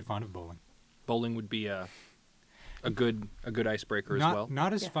 I'm quite fond of bowling. Bowling would be a good icebreaker as well.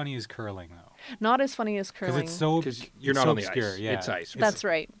 Not as Yeah. funny as curling though, Not as funny as because curling. it's so Because you're it's not so on the obscure. ice. Yeah, It's ice. That's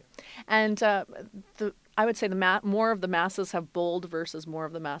right. And I would say more of the masses have bowled versus more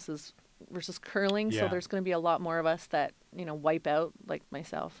of the masses versus curling. So Yeah. there's going to be a lot more of us that wipe out, like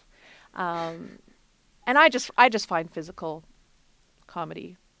myself. And I just find physical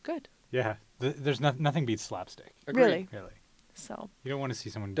comedy good. Yeah, there's nothing beats slapstick. Agreed. Really. Really, So you don't want to see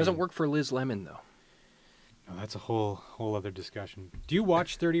someone Doesn't being- work for Liz Lemon though. No, that's a whole other discussion. Do you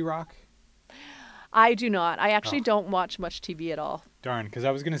watch 30 Rock? I do not. I actually Oh. don't watch much TV at all. Darn, because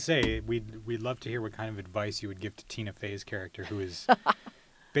I was gonna say we'd love to hear what kind of advice you would give to Tina Fey's character, who is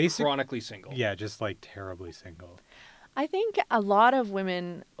basically Chronically single. yeah, just like terribly single. I think a lot of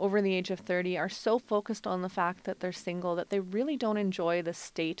women over the age of 30 are so focused on the fact that they're single that they really don't enjoy the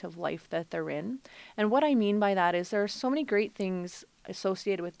state of life that they're in. And what I mean by that is there are so many great things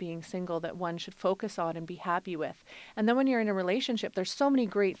associated with being single that one should focus on and be happy with. And then when you're in a relationship, there's so many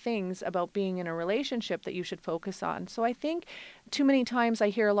great things about being in a relationship that you should focus on. So I think too many times I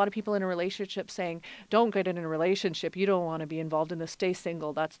hear a lot of people in a relationship saying, don't get in a relationship. You don't want to be involved in this. Stay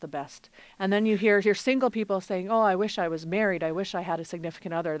single. That's the best. And then you hear your single people saying, oh, I wish I was married. I wish I had a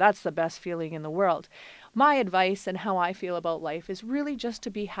significant other. That's the best feeling in the world. My advice and how I feel about life is really just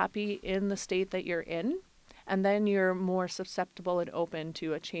to be happy in the state that you're in. And then you're more susceptible and open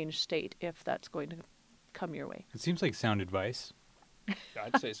to a changed state if that's going to come your way. It seems like sound advice.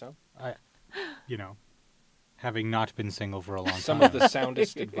 I'd say so. You know, having not been single for a long Some time. of the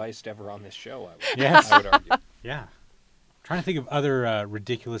soundest advice ever on this show, Yes. I would argue. Yeah. Trying to think of other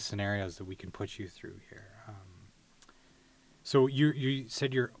ridiculous scenarios that we can put you through here. So you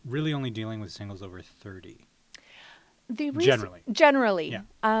said you're really only dealing with singles over 30. Generally. Yeah.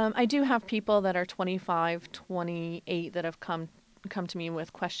 I do have people that are 25, 28 that have come to me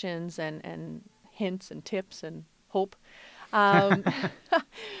with questions and hints and tips and hope.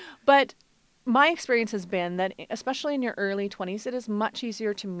 But my experience has been that, especially in your early 20s, it is much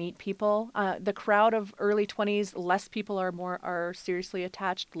easier to meet people. The crowd of early 20s, less people are seriously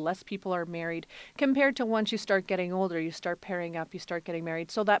attached, less people are married, compared to once you start getting older, you start pairing up, you start getting married.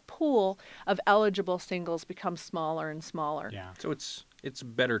 So that pool of eligible singles becomes smaller and smaller. Yeah. So it's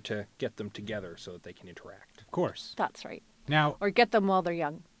better to get them together so that they can interact. Of course. That's right. Now, Or get them while they're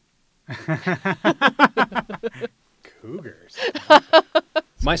young. cougars.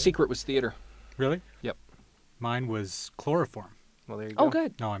 My secret was theater. Really? Yep. Mine was chloroform. Well, there you go. Oh,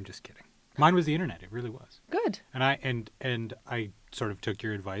 good. No, I'm just kidding. Mine was the internet. It really was. Good. And I sort of took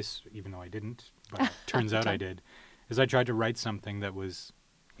your advice, even though I didn't, but it turns out I did, is I tried to write something that was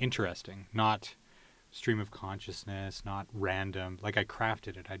interesting, not stream of consciousness, not random. Like I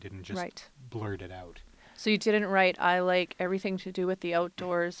crafted it. I didn't just Right. blurt it out. So you didn't write, I like everything to do with the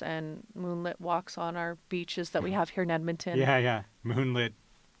outdoors and moonlit walks on our beaches that we have here in Edmonton. Yeah. Moonlit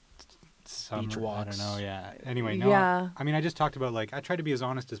summer. Beach walks. I don't know, yeah. Anyway, no. Yeah. I mean, I just talked about, like, I tried to be as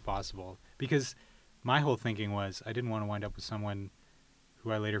honest as possible because my whole thinking was I didn't want to wind up with someone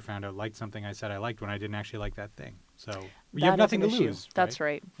who I later found out liked something I said I liked when I didn't actually like that thing. So you That have is nothing to an issue. lose. That's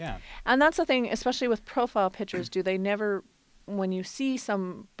right. Yeah. And that's the thing, especially with profile pictures, do they never, when you see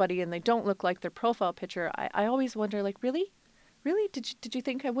somebody and they don't look like their profile picture, I always wonder, like, really? Really? Did you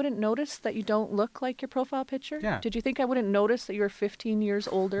think I wouldn't notice that you don't look like your profile picture? Yeah. Did you think I wouldn't notice that you're 15 years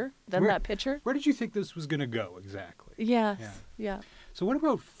older than Where- that picture? Where did you think this was going to go exactly? Yes. Yeah. Yeah. So what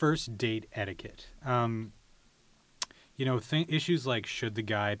about first date etiquette? Issues like should the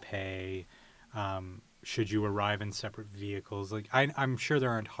guy pay? Should you arrive in separate vehicles? Like I'm sure there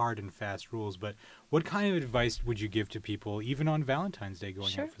aren't hard and fast rules, but what kind of advice would you give to people, even on Valentine's Day, going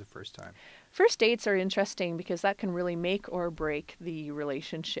Sure. out for the first time? First dates are interesting because that can really make or break the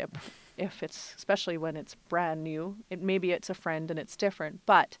relationship. Especially when it's brand new, maybe it's a friend and it's different.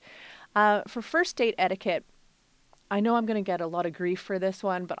 But for first date etiquette, I know I'm going to get a lot of grief for this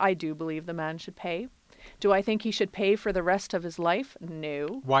one, but I do believe the man should pay. Do I think he should pay for the rest of his life?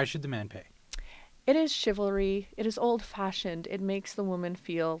 No. Why should the man pay? It is chivalry. It is old-fashioned. It makes the woman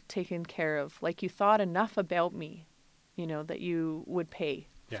feel taken care of, like you thought enough about me, that you would pay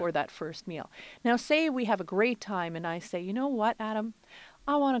for that first meal. Now, say we have a great time and I say, you know what, Adam,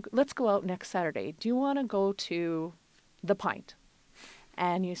 let's go out next Saturday. Do you want to go to the Pint?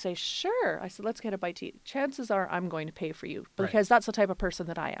 And you say, sure. I said, let's get a bite to eat. Chances are I'm going to pay for you because that's the type of person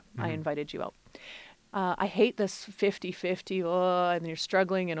that I am. Mm-hmm. I invited you out. I hate this 50-50, and you're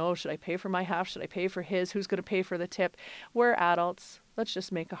struggling, and should I pay for my half? Should I pay for his? Who's going to pay for the tip? We're adults. Let's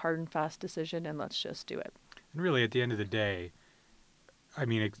just make a hard and fast decision, and let's just do it. And really, at the end of the day, I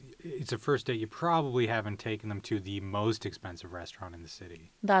mean, it's a first date. You probably haven't taken them to the most expensive restaurant in the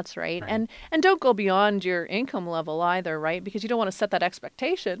city. That's right. Right. And don't go beyond your income level either, right? Because you don't want to set that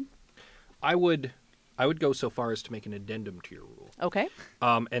expectation. I would go so far as to make an addendum to your rule, Okay.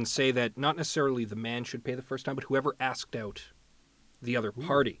 and say that not necessarily the man should pay the first time, but whoever asked out the other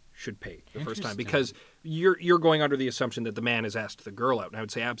party should pay the first time, Interesting. because you're going under the assumption that the man has asked the girl out. And I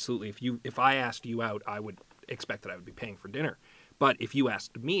would say absolutely, if I asked you out, I would expect that I would be paying for dinner. But if you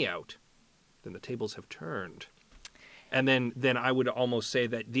asked me out, then the tables have turned. And then I would almost say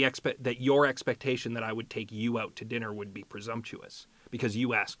that that your expectation that I would take you out to dinner would be presumptuous because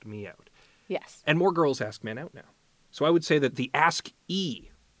you asked me out. Yes. And more girls ask men out now. So I would say that the askee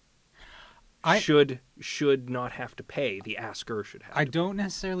should not have to pay. The asker should have I to don't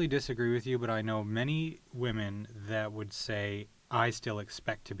necessarily disagree with you, but I know many women that would say, I still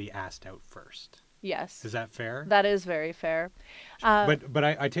expect to be asked out first. Yes. Is that fair? That is very fair. But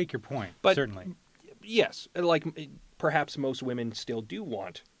I take your point, But- certainly. Yes, like perhaps most women still do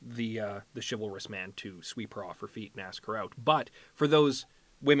want the chivalrous man to sweep her off her feet and ask her out. But for those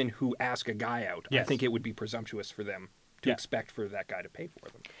women who ask a guy out, I Yes. think it would be presumptuous for them to Yeah. expect for that guy to pay for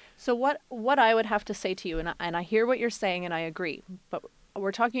them. So what I would have to say to you, and I hear what you're saying and I agree, but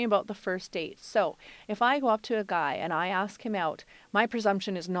we're talking about the first date. So if I go up to a guy and I ask him out, my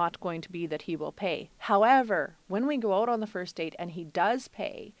presumption is not going to be that he will pay. However, when we go out on the first date and he does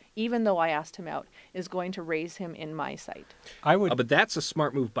pay, even though I asked him out, is going to raise him in my sight. I would. But that's a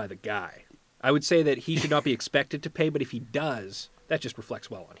smart move by the guy. I would say that he should not be expected to pay, but if he does, that just reflects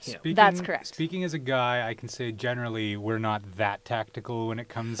well on him. That's correct. Speaking as a guy, I can say generally we're not that tactical when it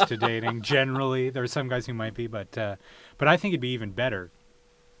comes to dating. Generally, there are some guys who might be, but I think it'd be even better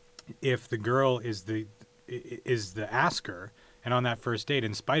if the girl is the asker, and on that first date,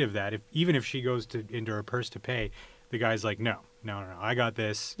 in spite of that, even if she goes into her purse to pay, the guy's like, no, I got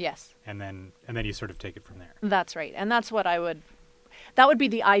this. Yes. And then you sort of take it from there. That's right. And that's what that would be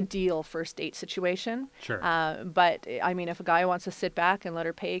the ideal first date situation. Sure. But I mean, if a guy wants to sit back and let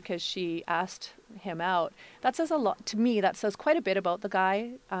her pay because she asked him out, that says a lot to me. That says quite a bit about the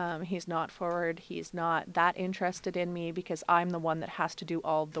guy. He's not forward. He's not that interested in me because I'm the one that has to do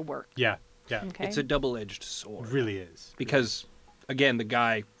all the work. Yeah. Okay. It's a double-edged sword. It really is. Because, again, the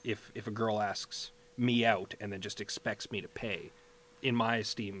guy, if a girl asks me out and then just expects me to pay, in my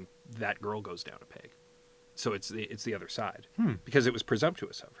esteem, that girl goes down a peg. So it's the other side. Because it was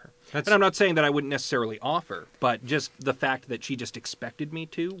presumptuous of her. And I'm not saying that I wouldn't necessarily offer, but just the fact that she just expected me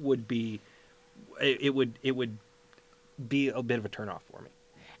to would be, it would be a bit of a turnoff for me.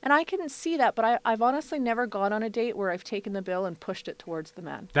 And I can see that, but I've honestly never gone on a date where I've taken the bill and pushed it towards the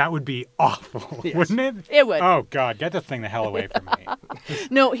man. That would be awful, Yes. wouldn't it? It would. Oh, God, get the thing the hell away from me.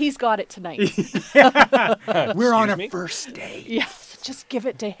 No, he's got it tonight. We're on a me? first date. Yes, just give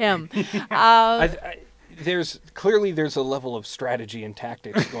it to him. There's a level of strategy and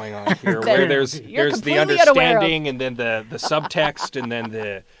tactics going on here, That where there's you're the completely unaware of. understanding, and then the subtext, and then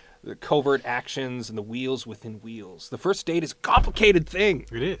the covert actions and the wheels within wheels. The first date is a complicated thing.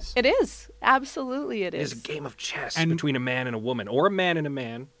 It is. It is. Absolutely it It is. is a game of chess And- between a man and a woman, or a man and a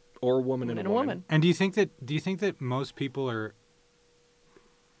man, or a woman and a woman. And do you think that most people are?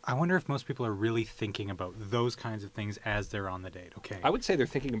 I wonder if most people are really thinking about those kinds of things as they're on the date. Okay. I would say they're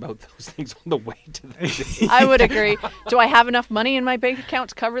thinking about those things on the way to the date. I would agree. Do I have enough money in my bank account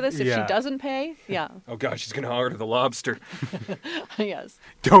to cover this if Yeah. she doesn't pay? Yeah. Oh gosh, she's going to order the lobster. Yes.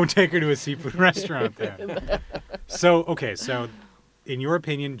 Don't take her to a seafood restaurant then. So in your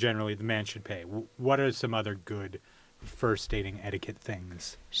opinion, generally the man should pay. What are some other good first dating etiquette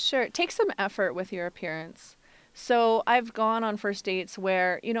things? Sure. Take some effort with your appearance. So I've gone on first dates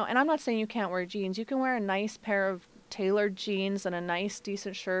where, and I'm not saying you can't wear jeans. You can wear a nice pair of tailored jeans and a nice,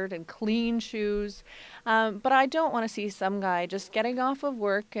 decent shirt and clean shoes. But I don't want to see some guy just getting off of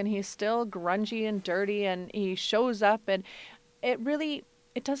work and he's still grungy and dirty and he shows up and it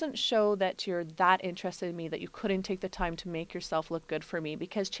doesn't show that you're that interested in me that you couldn't take the time to make yourself look good for me,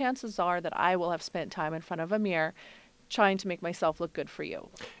 because chances are that I will have spent time in front of a mirror trying to make myself look good for you.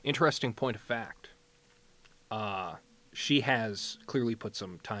 Interesting point of fact. She has clearly put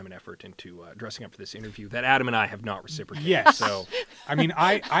some time and effort into dressing up for this interview that Adam and I have not reciprocated. Yes. So I mean,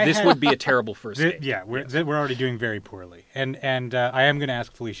 this would be a terrible first date. Yeah, we're already doing very poorly, and I am going to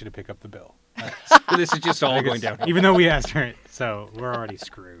ask Felicia to pick up the bill. This is just all going downhill. Even though we asked her, so we're already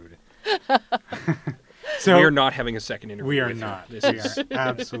screwed. So we are not having a second interview. We are with her. not. This We is are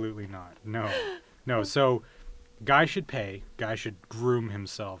absolutely not. No. So, guy should pay. Guy should groom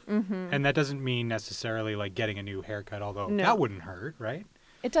himself, and that doesn't mean necessarily like getting a new haircut. Although No. that wouldn't hurt, right?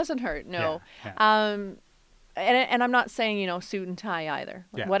 It doesn't hurt, no. Yeah. And I'm not saying, suit and tie either.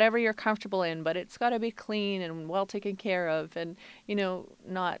 Yeah. Whatever you're comfortable in, but it's got to be clean and well taken care of, and,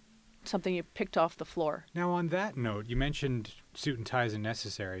 not something you picked off the floor. Now, on that note, you mentioned suit and tie isn't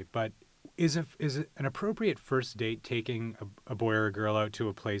necessary, but is it an appropriate first date taking a boy or a girl out to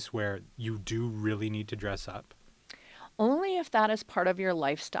a place where you do really need to dress up? Only if that is part of your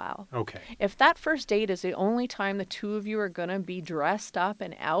lifestyle. Okay. If that first date is the only time the two of you are going to be dressed up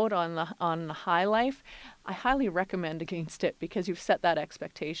and out on the high life, I highly recommend against it, because you've set that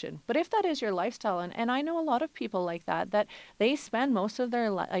expectation. But if that is your lifestyle, and I know a lot of people like that they spend most of their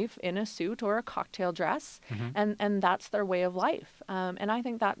life in a suit or a cocktail dress, and that's their way of life. And I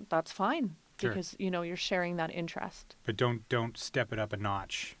think that's fine, Sure. because, you're sharing that interest. But don't step it up a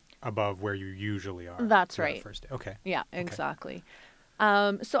notch above where you usually are. That's for that right. First date. Okay. Yeah, exactly.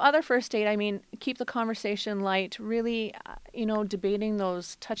 So other first date, keep the conversation light, really, debating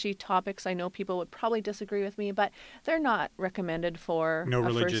those touchy topics. I know people would probably disagree with me, but they're not recommended for No a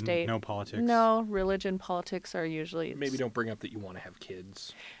religion, first date. no politics. No, religion, politics are usually... Maybe don't bring up that you want to have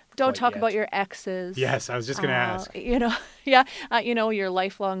kids. Don't quite talk yet. about your exes. Yes, I was just going to ask. Your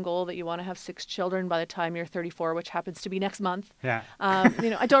lifelong goal that you want to have 6 children by the time you're 34, which happens to be next month. Yeah.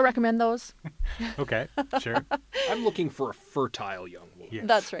 I don't recommend those. Okay, sure. I'm looking for a fertile young woman. Yes.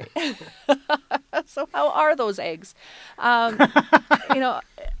 That's right. So how are those eggs?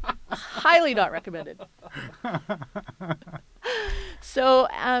 Highly not recommended. So,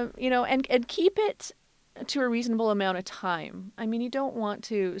 and keep it to a reasonable amount of time. You don't want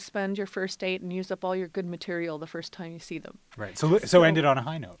to spend your first date and use up all your good material the first time you see them. Right. So end it on a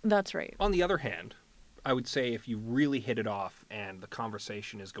high note. That's right. On the other hand, I would say if you really hit it off and the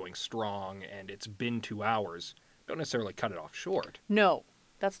conversation is going strong and it's been 2 hours, don't necessarily cut it off short. No,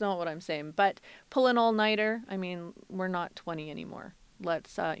 that's not what I'm saying. But pull an all-nighter. We're not 20 anymore.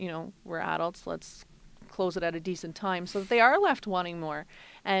 Let's, we're adults. Let's close it at a decent time so that they are left wanting more.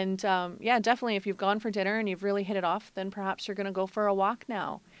 And definitely if you've gone for dinner and you've really hit it off, then perhaps you're going to go for a walk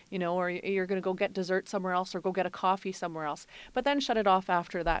now, or you're going to go get dessert somewhere else or go get a coffee somewhere else. But then shut it off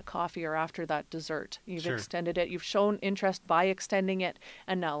after that coffee or after that dessert. You've Sure. extended it. You've shown interest by extending it.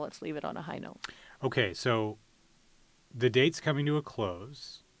 And now let's leave it on a high note. Okay, so the date's coming to a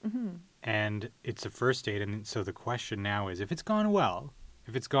close, and it's a first date, and so the question now is, if it's gone well,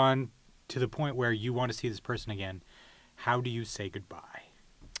 if it's gone to the point where you want to see this person again, how do you say goodbye?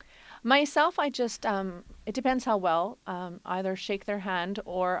 Myself, I just, it depends how well, either shake their hand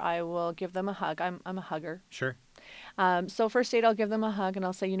or I will give them a hug. I'm a hugger. Sure. So first date, I'll give them a hug and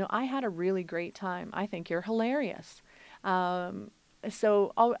I'll say, I had a really great time. I think you're hilarious. I'm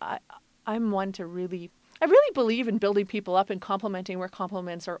one to I really believe in building people up and complimenting where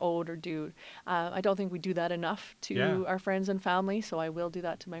compliments are owed or due. I don't think we do that enough to our friends and family, so I will do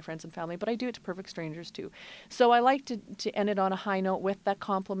that to my friends and family, but I do it to perfect strangers too. So I like to end it on a high note with that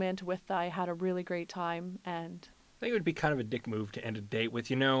compliment, with I had a really great time. And I think it would be kind of a dick move to end a date with,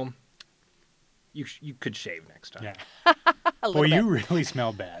 you could shave next time. Yeah. a You really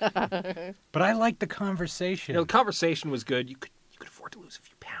smell bad. But I like the conversation. The conversation was good. You could afford to lose a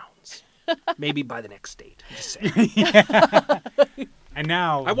few pounds. Maybe by the next date. I'm just saying. And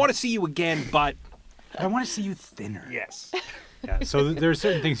now I want to see you again, but I want to see you thinner. yes. Yeah. So there are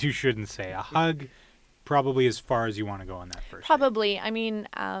certain things you shouldn't say. A hug, probably as far as you want to go on that first date. probably,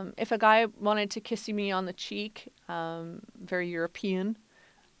 if a guy wanted to kiss me on the cheek, very European,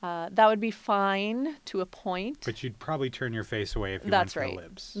 that would be fine to a point. But you'd probably turn your face away if you That's went for right. the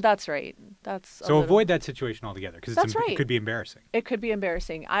lips. That's right. That's So avoid that situation altogether, because That's it right. could be embarrassing. It could be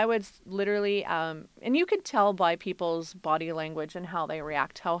embarrassing. I would literally, and you can tell by people's body language and how they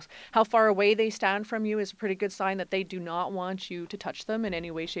react. How far away they stand from you is a pretty good sign that they do not want you to touch them in any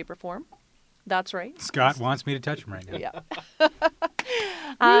way, shape, or form. That's right. Scott wants me to touch him right now. Yeah.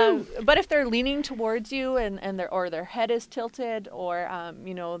 But if they're leaning towards you and their head is tilted, or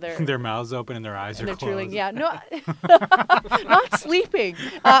they're Their mouths open and their eyes are they're closed. drooling, yeah, no, not sleeping.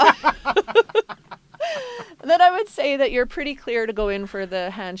 Then I would say that you're pretty clear to go in for the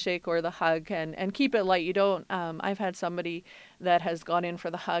handshake or the hug and keep it light. You don't, I've had somebody that has gone in for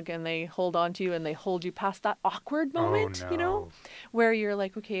the hug and they hold on to you and they hold you past that awkward moment, no. where you're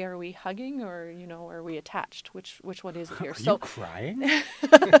like, okay, are we hugging or, are we attached? Which one is it here? Are you crying?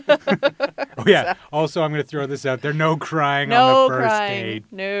 Oh, yeah. Yeah. Also, I'm going to throw this out there. No crying No on the first crying. date.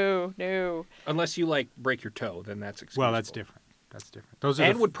 No. Unless you break your toe, then that's excusable. Well, that's different. That's different. Those are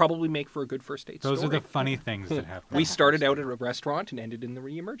And would probably make for a good first date those story. are the funny things that happen. We started out at a restaurant and ended in the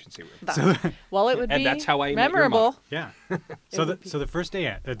emergency room. Well, it would be And that's how I met your memorable. Yeah. So the first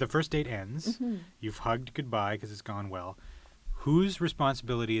date ends. You've hugged goodbye because it's gone well. Whose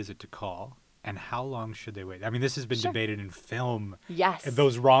responsibility is it to call And how long should they wait? I mean, this has been Sure. debated in film. Yes.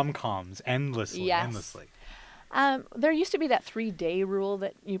 Those rom-coms endlessly, Yes. endlessly. There used to be that 3-day rule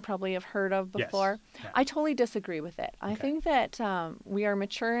that you probably have heard of Yes. before. Yeah. I totally disagree with it. I Okay. think that we are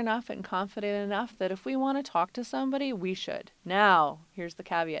mature enough and confident enough that if we want to talk to somebody, we should. Now, here's the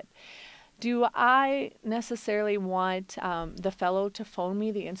caveat. Do I necessarily want the fellow to phone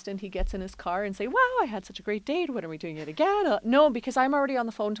me the instant he gets in his car and say, wow, I had such a great date. When are we doing it again? No, because I'm already on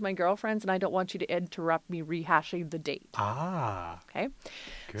the phone to my girlfriends and I don't want you to interrupt me rehashing the date. Ah, Okay.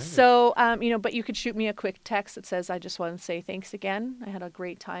 good. So, but you could shoot me a quick text that says, I just want to say thanks again. I had a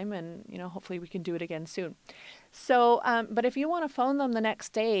great time and, hopefully we can do it again soon. So, but if you want to phone them the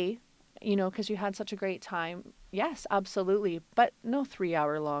next day, because you had such a great time, yes, absolutely. But no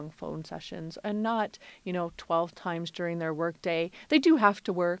 3-hour-long phone sessions and not, 12 times during their work day. They do have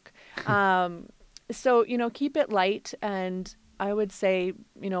to work. So, keep it light. And I would say,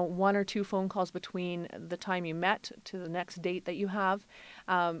 1 or 2 phone calls between the time you met to the next date that you have,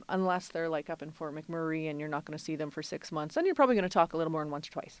 unless they're like up in Fort McMurray and you're not going to see them for 6 months. Then you're probably going to talk a little more than once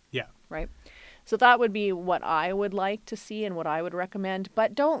or twice. Yeah. Right. So that would be what I would like to see and what I would recommend.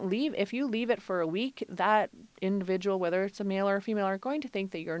 But don't leave. If you leave it for a week, that individual, whether it's a male or a female, are going to think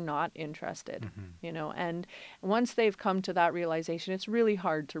that you're not interested, and once they've come to that realization, it's really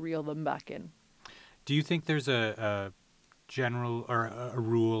hard to reel them back in. Do you think there's a general or a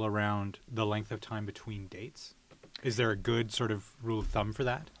rule around the length of time between dates? Is there a good sort of rule of thumb for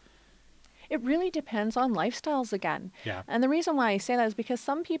that? It really depends on lifestyles again. Yeah. And the reason why I say that is because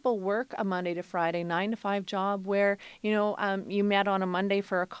some people work a Monday to Friday 9-to-5 job where, you met on a Monday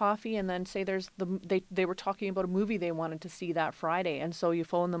for a coffee and then say they were talking about a movie they wanted to see that Friday. And so you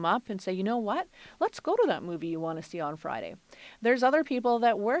phone them up and say, you know what, let's go to that movie you want to see on Friday. There's other people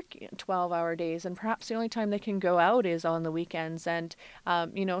that work 12-hour days and perhaps the only time they can go out is on the weekends. And,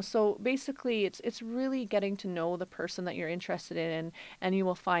 so basically it's really getting to know the person that you're interested in and you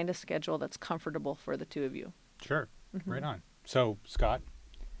will find a schedule that's comfortable for the two of you. Sure. Right on. So, Scott,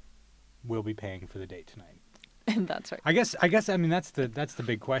 we'll be paying for the date tonight. And that's right. I guess I mean that's the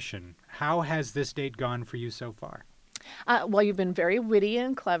big question. How has this date gone for you so far? Well, you've been very witty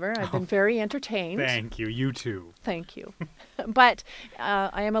and clever. I've been very entertained. Thank you. You too. Thank you. But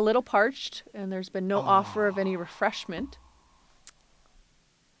I am a little parched and there's been no offer of any refreshment.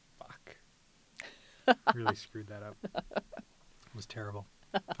 Fuck. Really screwed that up. It was terrible.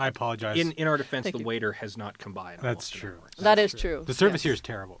 I apologize. In our defense, Thank the you. waiter has not come by. In That's almost an true. hour. That is true. The service Yes. here is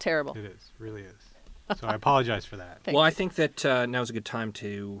terrible. Terrible. It is. Really is. So I apologize for that. Thank Well, I you. think that now's a good time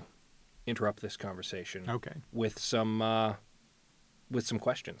to interrupt this conversation Okay. with some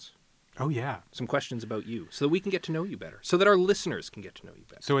questions. Oh, yeah. Some questions about you, so that we can get to know you better, so that our listeners can get to know you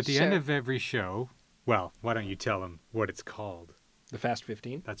better. So at the end Sure. of every show, well, why don't you tell them what it's called? The Fast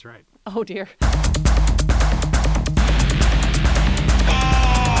 15. That's right. Oh, dear.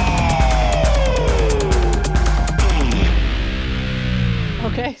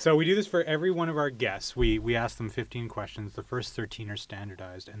 Okay. So we do this for every one of our guests. We ask them 15 questions. The first 13 are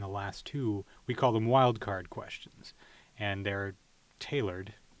standardized, and the last 2, we call them wild card questions. And they're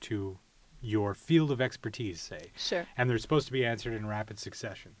tailored to your field of expertise, say. Sure. And they're supposed to be answered in rapid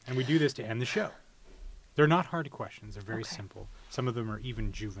succession. And we do this to end the show. They're not hard questions. They're very Okay. simple. Some of them are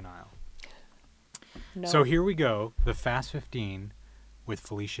even juvenile. No. So here we go, the Fast 15 with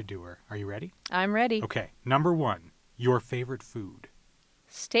Felicia Dewar. Are you ready? I'm ready. Okay. Number 1, your favorite food.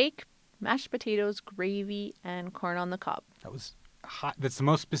 Steak, mashed potatoes, gravy, and corn on the cob. That was hot. That's the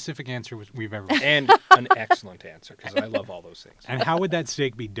most specific answer we've ever. And an excellent answer, because I love all those things. And how would that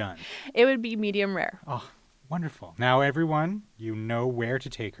steak be done? It would be medium rare. Oh, wonderful. Now, everyone, you know where to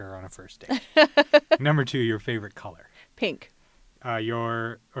take her on a first date. Number 2, your favorite color. Pink.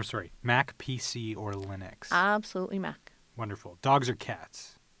 Mac, PC, or Linux. Absolutely Mac. Wonderful. Dogs or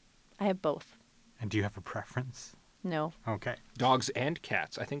cats? I have both. And do you have a preference? No. Okay. Dogs and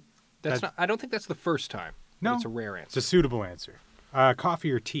cats. I think that's not. I don't think that's the first time. but No. it's a rare It's answer. a suitable answer.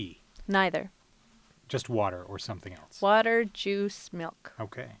 Coffee or tea? Neither. Just water or something else? Water, juice, milk.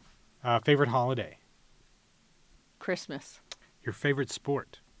 Okay. Favorite holiday? Christmas. Your favorite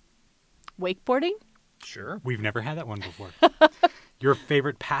sport? Wakeboarding. Sure. We've never had that one before. Your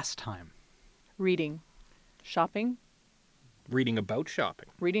favorite pastime? Reading. Shopping. Reading about shopping.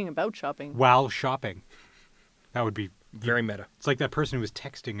 Reading about shopping. While shopping. That would be. Very meta. It's like that person who was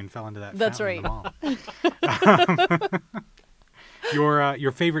texting and fell into that. That's fountain in the mall.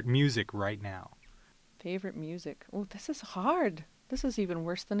 Your favorite music right now? Favorite music. Oh, this is hard. This is even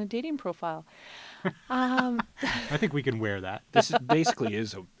worse than a dating profile. I think we can wear that. This basically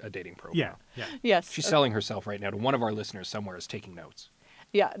is a dating profile. Yeah. Yeah. Yes. She's selling herself right now to one of our listeners somewhere is taking notes.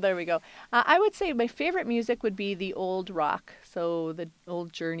 Yeah, there we go. I would say my favorite music would be the old rock. So the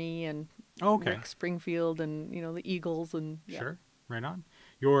old Journey and Oh, okay. Rick Springfield and, the Eagles and yeah. Sure. Right on.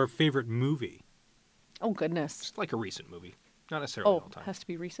 Your favorite movie? Oh, goodness. Just like a recent movie. Not necessarily all Oh, the time. has to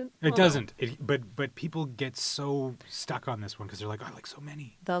be recent. It doesn't. But people get so stuck on this one because they're like, I like so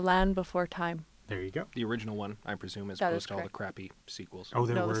many. The Land Before Time. There you go. The original one, I presume, as That opposed is to all the correct. crappy sequels. Oh,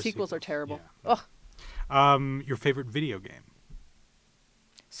 there No, were the sequels are terrible. Yeah. Ugh. Your favorite video game?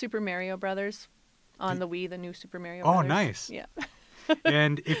 Super Mario Brothers on the Wii, the new Super Mario Oh, Brothers. nice. Yeah.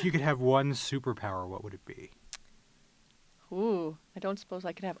 And if you could have one superpower, what would it be? Ooh, I don't suppose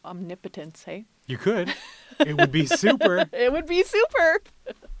I could have omnipotence, hey? You could. It would be super. It would be super.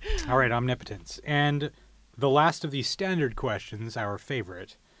 All right, omnipotence. And the last of these standard questions, our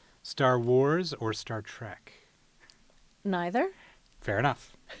favorite, Star Wars or Star Trek? Neither. Fair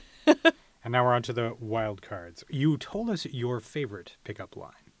enough. And now we're on to the wild cards. You told us your favorite pickup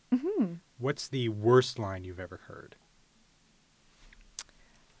line. Mm-hmm. What's the worst line you've ever heard?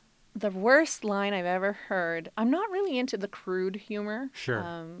 The worst line I've ever heard. I'm not really into the crude humor. Sure.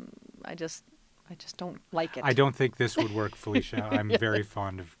 I just don't like it. I don't think this would work, Felicia. I'm very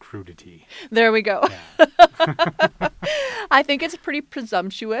fond of crudity. There we go. Yeah. I think it's pretty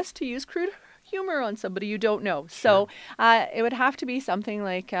presumptuous to use crude humor on somebody you don't know. So it would have to be something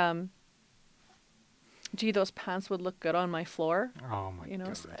like, gee, those pants would look good on my floor. Oh, my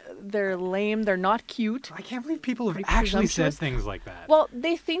God. They're lame. They're not cute. I can't believe people have Pretty actually said presumptuous. things like that. Well,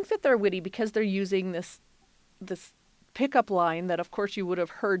 they think that they're witty because they're using this pickup line that, of course, you would have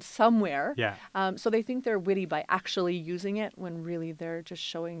heard somewhere. Yeah. So they think they're witty by actually using it when really they're just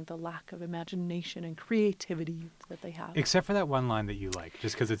showing the lack of imagination and creativity that they have. Except for that one line that you like,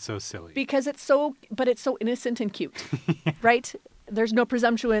 just because it's so silly. Because it's so innocent and cute, right? There's no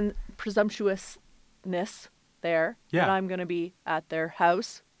presumptuousness there. Yeah. That I'm going to be at their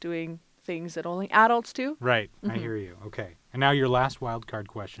house doing things that only adults do. Right. I hear you. Okay. And now your last wild card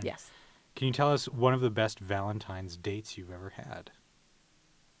question. Yes. Can you tell us one of the best Valentine's dates you've ever had?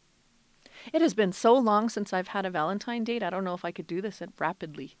 It has been so long since I've had a Valentine date. I don't know if I could do this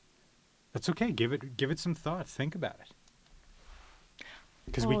rapidly. That's okay. Give it some thought. Think about it.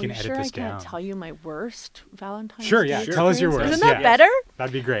 Because we Oh, can you edit sure this I can't down. tell you my worst Valentine's Sure, date yeah. Tell us your experience? worst. Isn't that Yeah. better?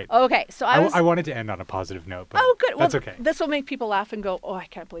 That'd be great. Okay, so I wanted to end on a positive note, but Oh, good. Well, that's okay. This will make people laugh and go, "Oh, I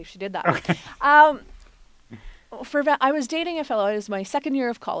can't believe she did that." Okay. I was dating a fellow. It was my second year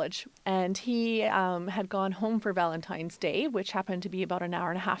of college, and he had gone home for Valentine's Day, which happened to be about an hour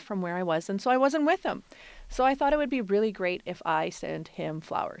and a half from where I was, and so I wasn't with him. So I thought it would be really great if I sent him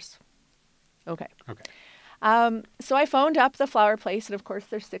flowers. Okay. Okay. So I phoned up the flower place, and of course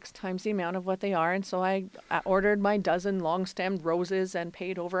they're 6 times the amount of what they are, and so I ordered my dozen long-stemmed roses and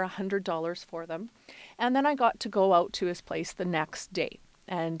paid over $100 for them. And then I got to go out to his place the next day.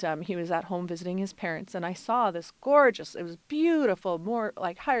 And he was at home visiting his parents, and I saw this gorgeous, it was beautiful, more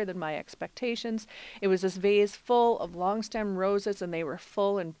like higher than my expectations. It was this vase full of long-stem roses, and they were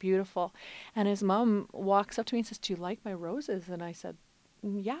full and beautiful. And his mom walks up to me and says, "Do you like my roses?" And I said,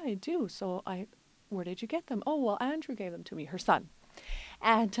 "Yeah, I do." So where did you get them? "Oh, well, Andrew gave them to me," her son.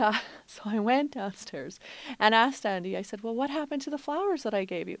 And so I went downstairs and asked Andy, I said, "Well, what happened to the flowers that I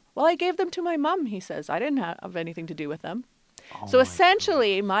gave you?" "Well, I gave them to my mom," he says. "I didn't have anything to do with them." So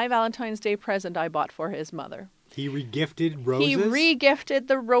essentially, my Valentine's Day present I bought for his mother. He regifted roses? He regifted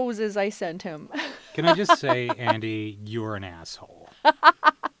the roses I sent him. Can I just say, Andy, you're an asshole.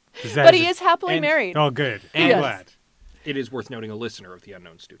 But he is happily married. Oh, good. I'm Yes. glad. It is worth noting a listener of the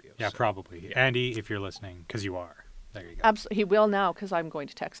Unknown Studios. Yeah, so. probably. Yeah. Andy, if you're listening, because you are. There you go. Absolutely. He will now because I'm going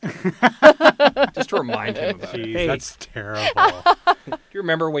to text him. Just to remind him about it. Jeez, Hey, that's terrible. do you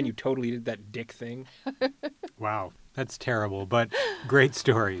remember when you totally did that dick thing? Wow, that's terrible, but great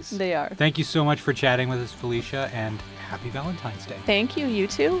stories. They are. Thank you so much for chatting with us, Felicia, and happy Valentine's Day. Thank you, you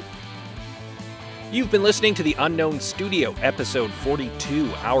too. You've been listening to The Unknown Studio, episode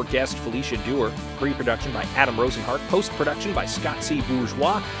 42. Our guest, Felicia Dewar. Pre-production by Adam Rosenhart. Post-production by Scott C.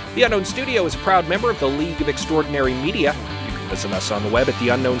 Bourgeois. The Unknown Studio is a proud member of the League of Extraordinary Media. You can visit us on the web at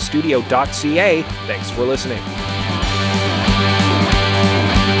theunknownstudio.ca. Thanks for listening.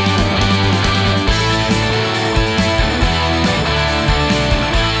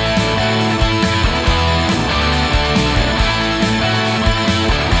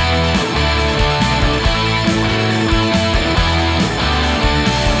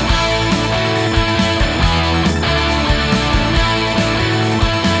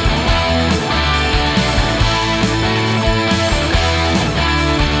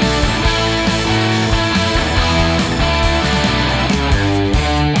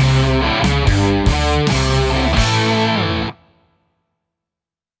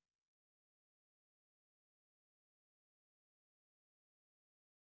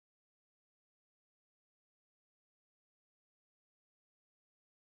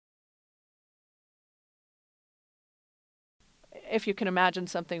 if you can imagine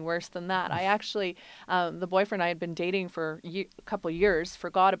something worse than that. I actually, the boyfriend I had been dating for a couple of years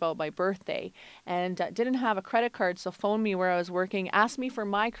forgot about my birthday and didn't have a credit card, so phoned me where I was working, asked me for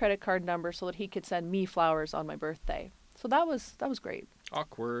my credit card number so that he could send me flowers on my birthday. So that was great.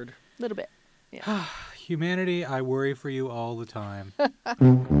 Awkward. A little bit. Yeah. Humanity, I worry for you all the time.